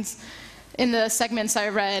means in the segments I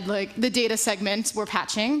read, like the data segments we're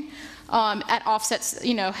patching at offsets,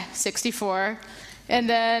 64. And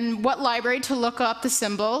then what library to look up the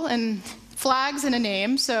symbol, and flags and a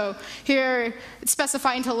name. So here it's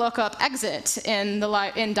specifying to look up exit in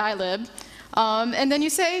dylib. And then you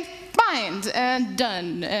say bind and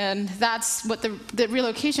done. And that's what the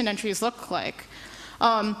relocation entries look like.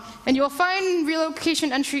 And you'll find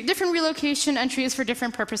different relocation entries for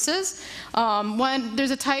different purposes.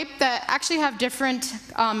 There's a type that actually have different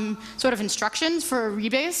sort of instructions for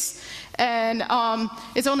rebase, and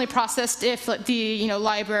it's only processed if the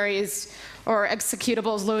libraries or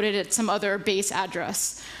executables loaded at some other base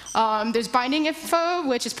address. There's binding info,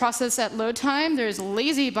 which is processed at load time. There's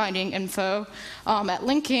lazy binding info at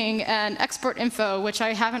linking, and export info, which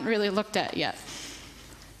I haven't really looked at yet.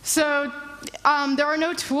 So there are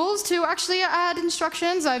no tools to actually add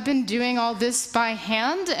instructions. I've been doing all this by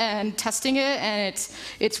hand and testing it, and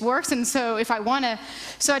it works. And so if I want to,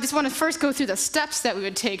 I just want to first go through the steps that we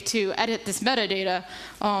would take to edit this metadata,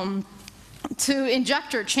 to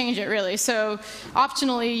inject or change it, really. So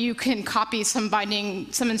optionally, you can copy some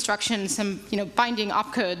instructions, some binding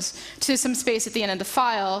opcodes to some space at the end of the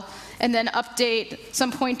file, and then update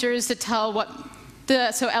some pointers to tell what.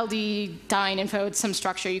 So LD dyne info, it's some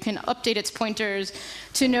structure. You can update its pointers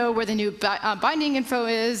to know where the new binding info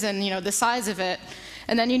is and the size of it.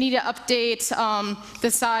 And then you need to update the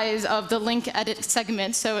size of the link edit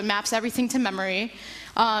segment so it maps everything to memory.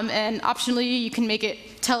 And optionally, you can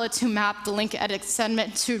tell it to map the link edit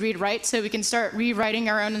segment to read-write so we can start rewriting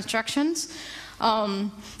our own instructions.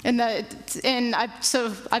 I've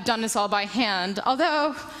done this all by hand,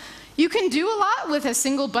 although you can do a lot with a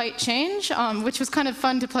single byte change, which was kind of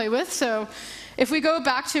fun to play with. So if we go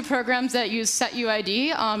back to programs that use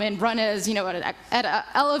setuid and run as at an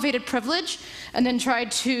elevated privilege, and then try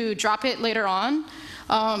to drop it later on,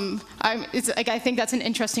 I think that's an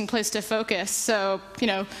interesting place to focus. So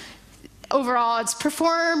overall, it's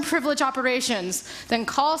perform privilege operations, then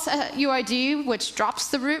call setuid, which drops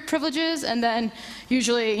the root privileges, and then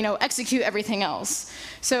usually execute everything else.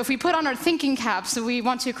 So if we put on our thinking caps, so we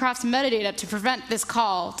want to craft metadata to prevent this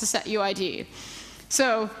call to setuid.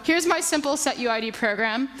 So here's my simple setuid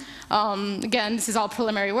program. Again, this is all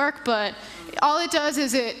preliminary work, but all it does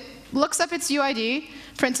is it looks up its UID,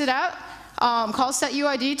 prints it out, calls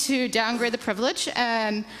setuid to downgrade the privilege,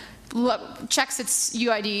 and checks its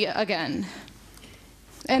UID again.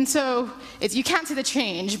 And so you can't see the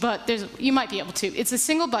change, but you might be able to. It's a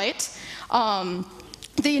single byte.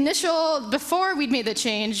 Before we'd made the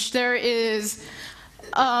change, there is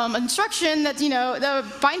instruction that, the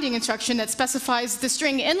binding instruction that specifies the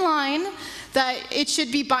string inline that it should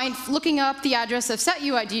be looking up the address of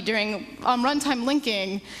setuid during runtime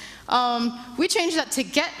linking. We changed that to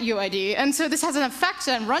getUID, and so this has an effect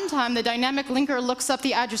on runtime. The dynamic linker looks up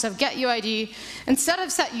the address of getUID instead of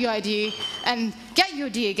setUID, and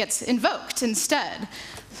getUID gets invoked instead.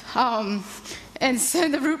 And so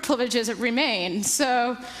the root privileges remain.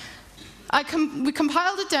 So we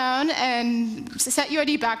compiled it down, and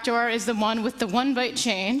setuid backdoor is the one with the 1 byte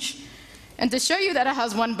change. And to show you that it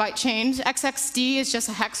has 1 byte change, XXD is just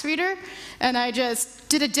a hex reader, and I just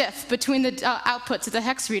did a diff between the outputs of the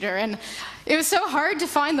hex reader, and it was so hard to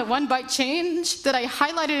find the 1 byte change that I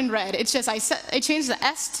highlighted in red. It's just I changed the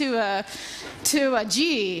S to a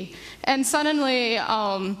G, and suddenly,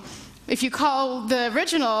 if you call the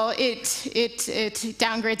original, it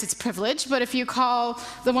downgrades its privilege, but if you call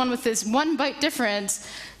the one with this 1 byte difference,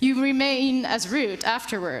 you remain as root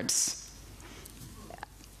afterwards.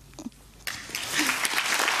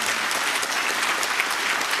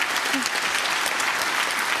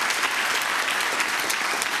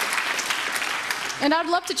 And I'd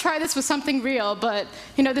love to try this with something real, but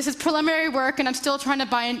this is preliminary work, and I'm still trying to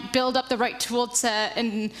build up the right tool set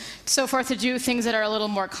and so forth to do things that are a little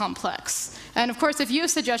more complex. And of course, if you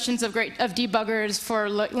have suggestions of debuggers for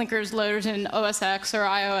linkers, loaders in OS X or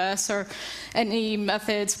iOS or any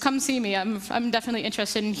methods, come see me. I'm definitely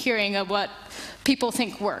interested in hearing of what people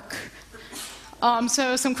think work.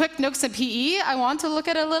 So some quick notes at PE. I want to look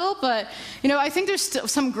at it a little, but I think there's still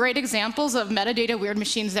some great examples of metadata weird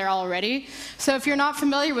machines there already. So if you're not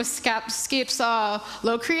familiar with Scape's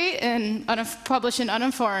locreate and published in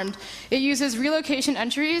Uninformed, it uses relocation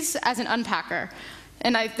entries as an unpacker.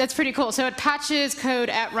 And that's pretty cool. So it patches code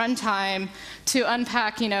at runtime to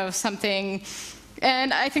unpack something.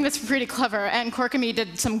 And I think that's pretty clever. And Corkamy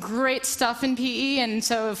did some great stuff in PE. And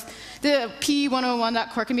so the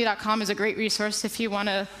PE101.corkamy.com is a great resource if you want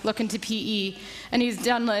to look into PE. And he's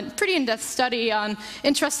done a pretty in-depth study on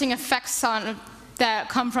interesting effects that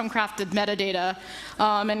come from crafted metadata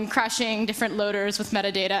and crashing different loaders with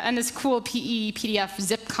metadata, and this cool PE PDF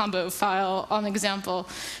zip combo file on example.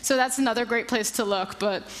 So that's another great place to look.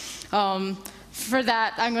 But for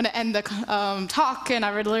that, I'm going to end the talk, and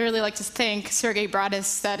I would really like to thank Sergey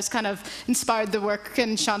Bradis that has kind of inspired the work,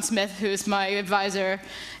 and Sean Smith, who's my advisor.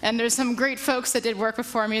 And there's some great folks that did work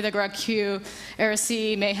before me, the Greg Q,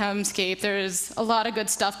 Eracy, Mayhem, Scape. There's a lot of good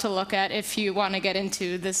stuff to look at if you want to get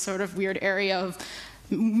into this sort of weird area of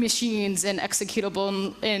machines and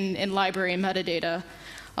executable in library metadata.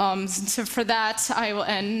 So for that, I will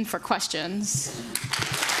end for questions.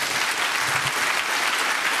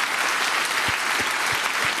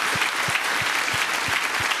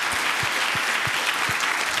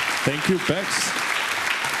 Thank you, Bex.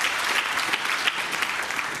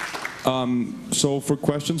 So for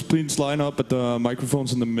questions, please line up at the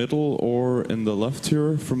microphones in the middle or in the left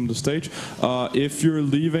here from the stage. If you're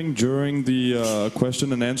leaving during the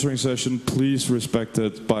question and answering session, please respect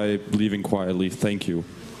it by leaving quietly. Thank you.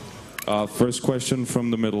 First question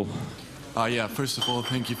from the middle. Yeah, first of all,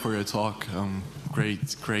 thank you for your talk.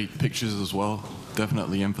 Great pictures as well.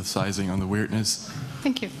 Definitely emphasizing on the weirdness.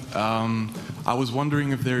 Thank you. I was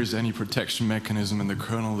wondering if there is any protection mechanism in the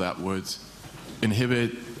kernel that would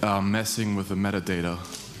inhibit messing with the metadata.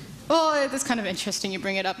 Well, it's kind of interesting you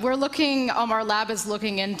bring it up. We're looking, our lab is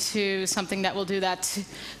looking into something that will do that too.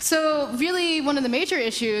 So really, one of the major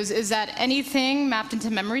issues is that anything mapped into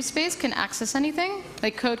memory space can access anything.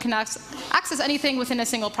 Like code can access anything within a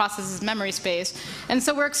single process's memory space. And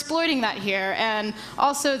so we're exploiting that here. And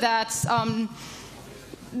also that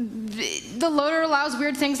the loader allows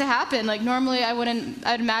weird things to happen. Like normally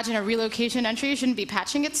I'd imagine a relocation entry shouldn't be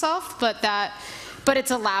patching itself, but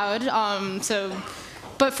it's allowed.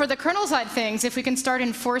 But for the kernel side things, if we can start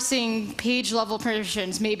enforcing page level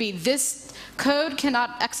permissions, maybe this code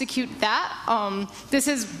cannot execute that. This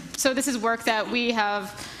is work that we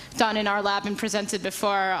have done in our lab and presented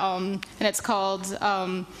before, and it's called,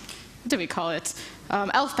 what do we call it?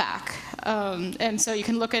 ELFPAC. And so you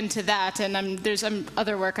can look into that, and there's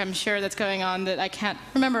other work I'm sure that's going on that I can't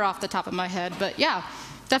remember off the top of my head. But yeah,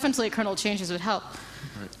 definitely kernel changes would help.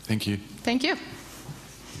 All right, thank you. Thank you.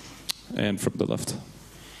 And from the left.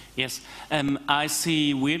 Yes, I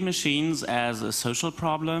see weird machines as a social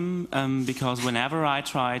problem because whenever I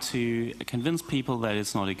try to convince people that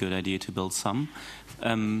it's not a good idea to build some,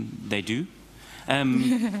 they do.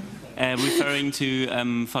 Referring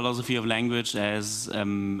to philosophy of language as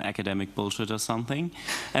academic bullshit or something.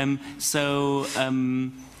 I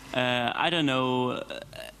don't know.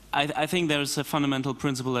 I think there's a fundamental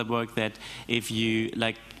principle at work that if you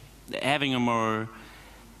like having a more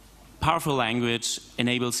powerful language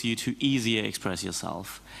enables you to easier express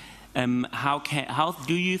yourself. How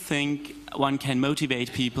do you think one can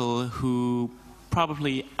motivate people who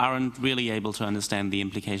probably aren't really able to understand the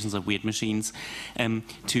implications of weird machines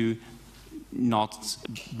to not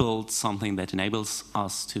build something that enables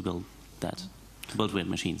us to build weird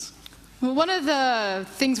machines? Well, one of the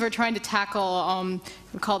things we're trying to tackle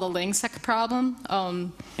we call the langsec problem.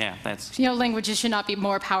 Yeah, that's... languages should not be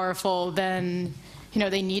more powerful than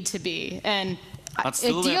they need to be. And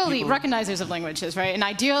ideally, recognizers of languages, right? And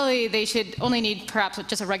ideally, they should only need perhaps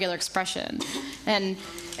just a regular expression. And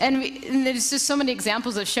there's just so many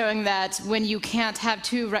examples of showing that when you can't have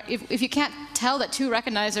if you can't tell that two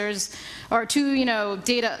recognizers or two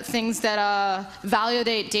data things that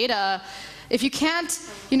validate data, if you can't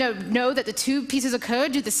know that the two pieces of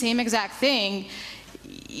code do the same exact thing,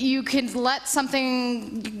 you can let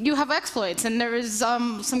you have exploits. And there is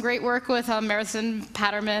some great work with Marison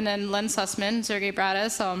Patterman and Len Sussman, Sergey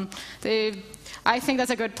Bradis. I think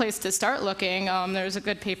that's a good place to start looking. There's a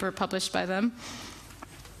good paper published by them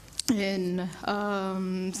in,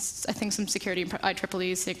 I think, some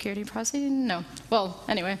IEEE security processing? No. Well,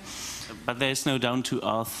 anyway. But there's no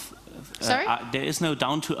down-to-earth... Sorry? There is no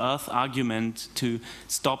down-to-earth argument to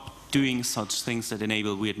stop doing such things that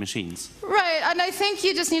enable weird machines. Right, and I think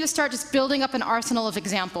you just need to start just building up an arsenal of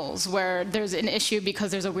examples where there's an issue because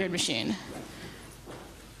there's a weird machine.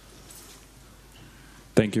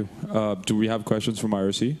 Thank you. Do we have questions from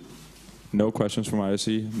IRC? No questions from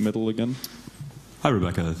IRC. Middle again. Hi,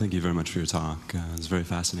 Rebecca. Thank you very much for your talk. It's very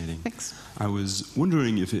fascinating. Thanks. I was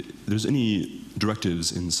wondering if there's any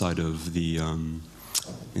directives inside of the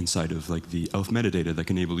the ELF metadata that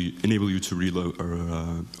can enable you to reload or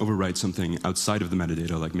overwrite something outside of the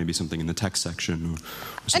metadata, like maybe something in the text section or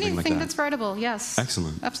something like that. Anything that's writable, yes.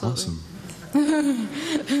 Excellent. Absolutely. Awesome.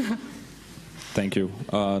 Thank you.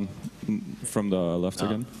 From the left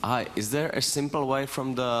again. Hi, is there a simple way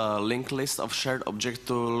from the linked list of shared objects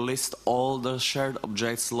to list all the shared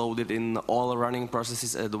objects loaded in all running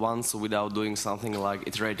processes at once without doing something like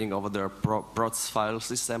iterating over their procs file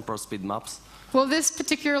system, proc speed maps? Well, this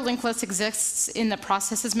particular linked list exists in the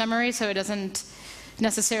process's memory, so it doesn't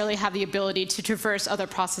necessarily have the ability to traverse other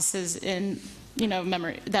processes in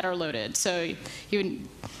memory that are loaded. So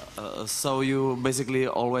you basically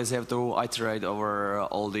always have to iterate over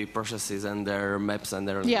all the processes and their maps and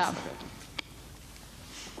their... Yeah. Okay.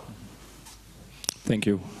 Thank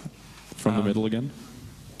you. From the middle again.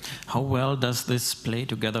 How well does this play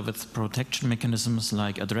together with protection mechanisms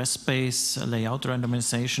like address space, layout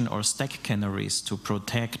randomization, or stack canaries to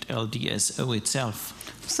protect LDSO itself?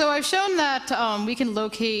 So I've shown that we can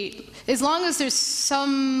locate, as long as there's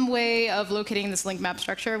some way of locating this link map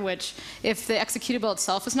structure, which if the executable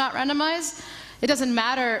itself is not randomized, it doesn't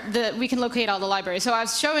matter that we can locate all the libraries. So I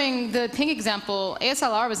was showing the ping example,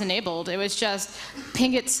 ASLR was enabled. It was just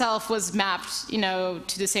ping itself was mapped,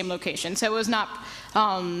 to the same location. So it was not,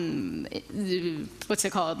 what's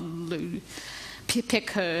it called? PIC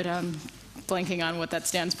code. Blanking on what that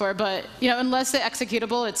stands for, but unless the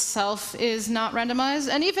executable itself is not randomized,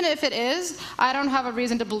 and even if it is, I don't have a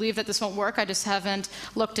reason to believe that this won't work. I just haven't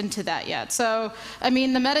looked into that yet. So, I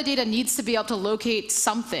mean, the metadata needs to be able to locate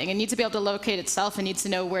something. It needs to be able to locate itself. It needs to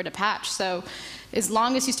know where to patch. So, as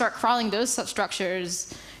long as you start crawling those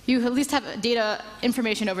substructures, you at least have data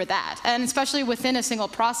information over that. And especially within a single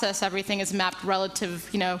process, everything is mapped relative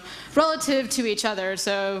to each other.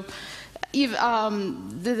 So.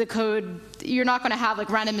 The code, you're not going to have like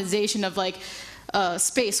randomization of like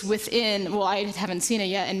space within. Well, I haven't seen it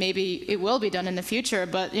yet, and maybe it will be done in the future.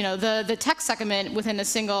 But the text segment within a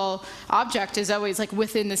single object is always like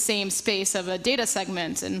within the same space of a data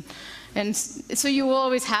segment, and so you will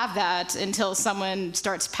always have that until someone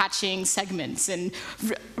starts patching segments and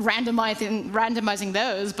randomizing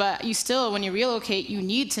those. But you still, when you relocate, you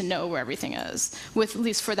need to know where everything is, at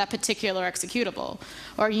least for that particular executable.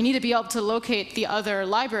 Or you need to be able to locate the other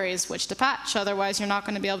libraries which to patch. Otherwise, you're not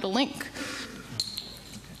going to be able to link.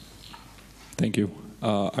 Thank you.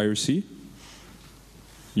 IRC?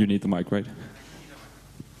 You need the mic, right?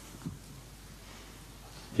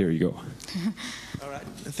 Here you go. All right.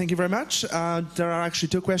 Thank you very much. There are actually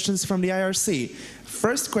two questions from the IRC.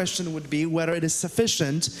 First question would be whether it is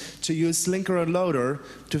sufficient to use linker and loader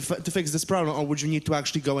to fix this problem, or would you need to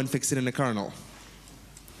actually go and fix it in the kernel?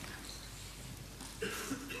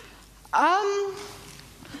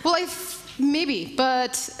 Well, maybe,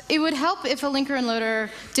 but it would help if a linker and loader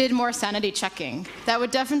did more sanity checking. That would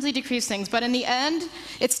definitely decrease things. But in the end,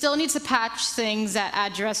 it still needs to patch things that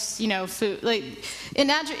address, food. Like in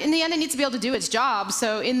the end, it needs to be able to do its job.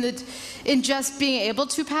 So in just being able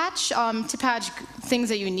to patch things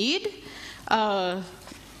that you need, I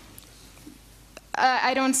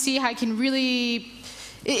don't see how I can really.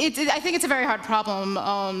 I think it's a very hard problem.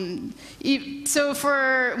 So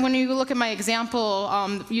when you look at my example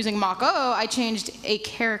using Mach-O, I changed a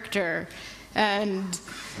character, and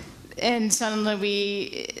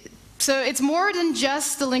suddenly so it's more than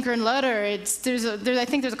just the linker and loader. I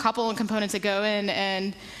think there's a couple of components that go in,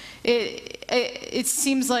 and it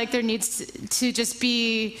seems like there needs to just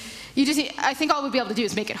be. I think all we'll be able to do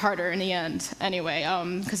is make it harder in the end, anyway,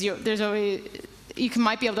 because there's always. You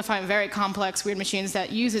might be able to find very complex weird machines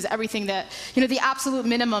that uses everything that, the absolute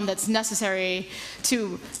minimum that's necessary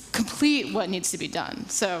to complete what needs to be done.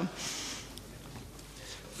 So.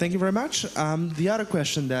 Thank you very much. The other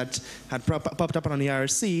question that had popped up on the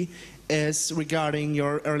IRC is regarding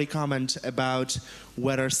your early comment about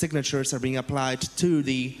whether signatures are being applied to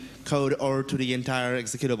the code or to the entire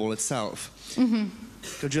executable itself. Mm-hmm.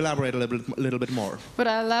 Could you elaborate a little bit more? Would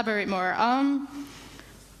I elaborate more?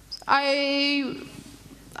 I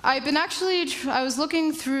was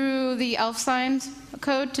looking through the ELF signed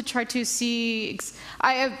code to try to see.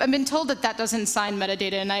 I've been told that doesn't sign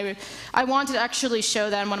metadata, and I wanted to actually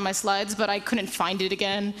show that in one of my slides, but I couldn't find it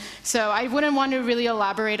again. So I wouldn't want to really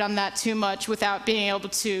elaborate on that too much without being able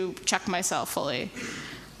to check myself fully.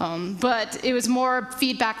 But it was more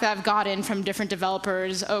feedback that I've gotten from different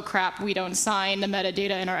developers. Oh crap, we don't sign the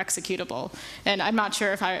metadata in our executable. And I'm not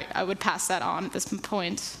sure if I would pass that on at this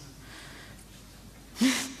point.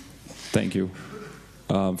 Thank you.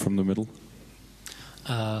 From the middle.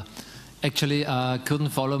 Actually, I couldn't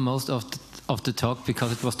follow most of the talk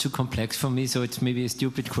because it was too complex for me, so it's maybe a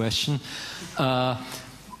stupid question.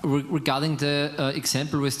 Regarding the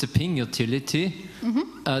example with the ping utility,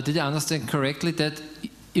 did I understand correctly that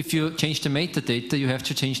if you change the metadata, you have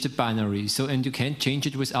to change the binary, and you can't change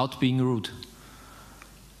it without being root?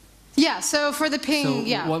 Yeah, so for the ping, so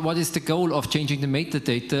yeah. What is the goal of changing the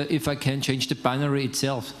metadata if I can change the binary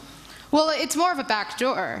itself? Well, it's more of a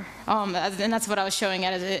backdoor, and that's what I was showing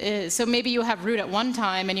it as it is. So maybe you have root at one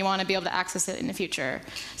time, and you want to be able to access it in the future.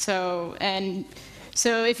 So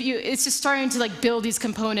it's just starting to like build these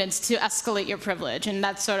components to escalate your privilege, and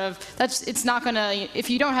it's not gonna. If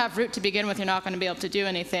you don't have root to begin with, you're not going to be able to do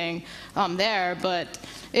anything there. But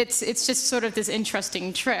it's just sort of this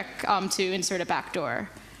interesting trick to insert a backdoor.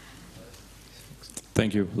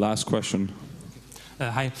 Thank you. Last question.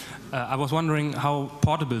 Hi. I was wondering how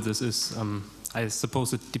portable this is. I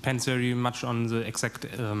suppose it depends very much on the exact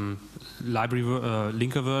library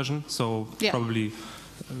linker version, so yeah. Probably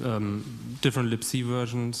different libc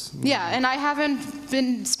versions. Yeah, and I haven't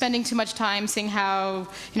been spending too much time seeing how,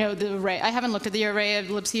 the array. I haven't looked at the array of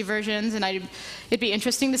libc versions, and it'd be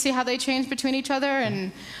interesting to see how they change between each other,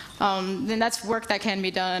 and then that's work that can be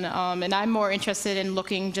done. And I'm more interested in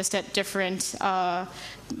looking just at different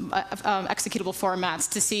executable formats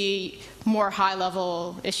to see more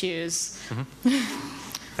high-level issues.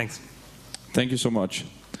 Thanks. Thank you so much.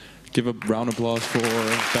 Give a round of applause for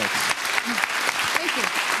Bex.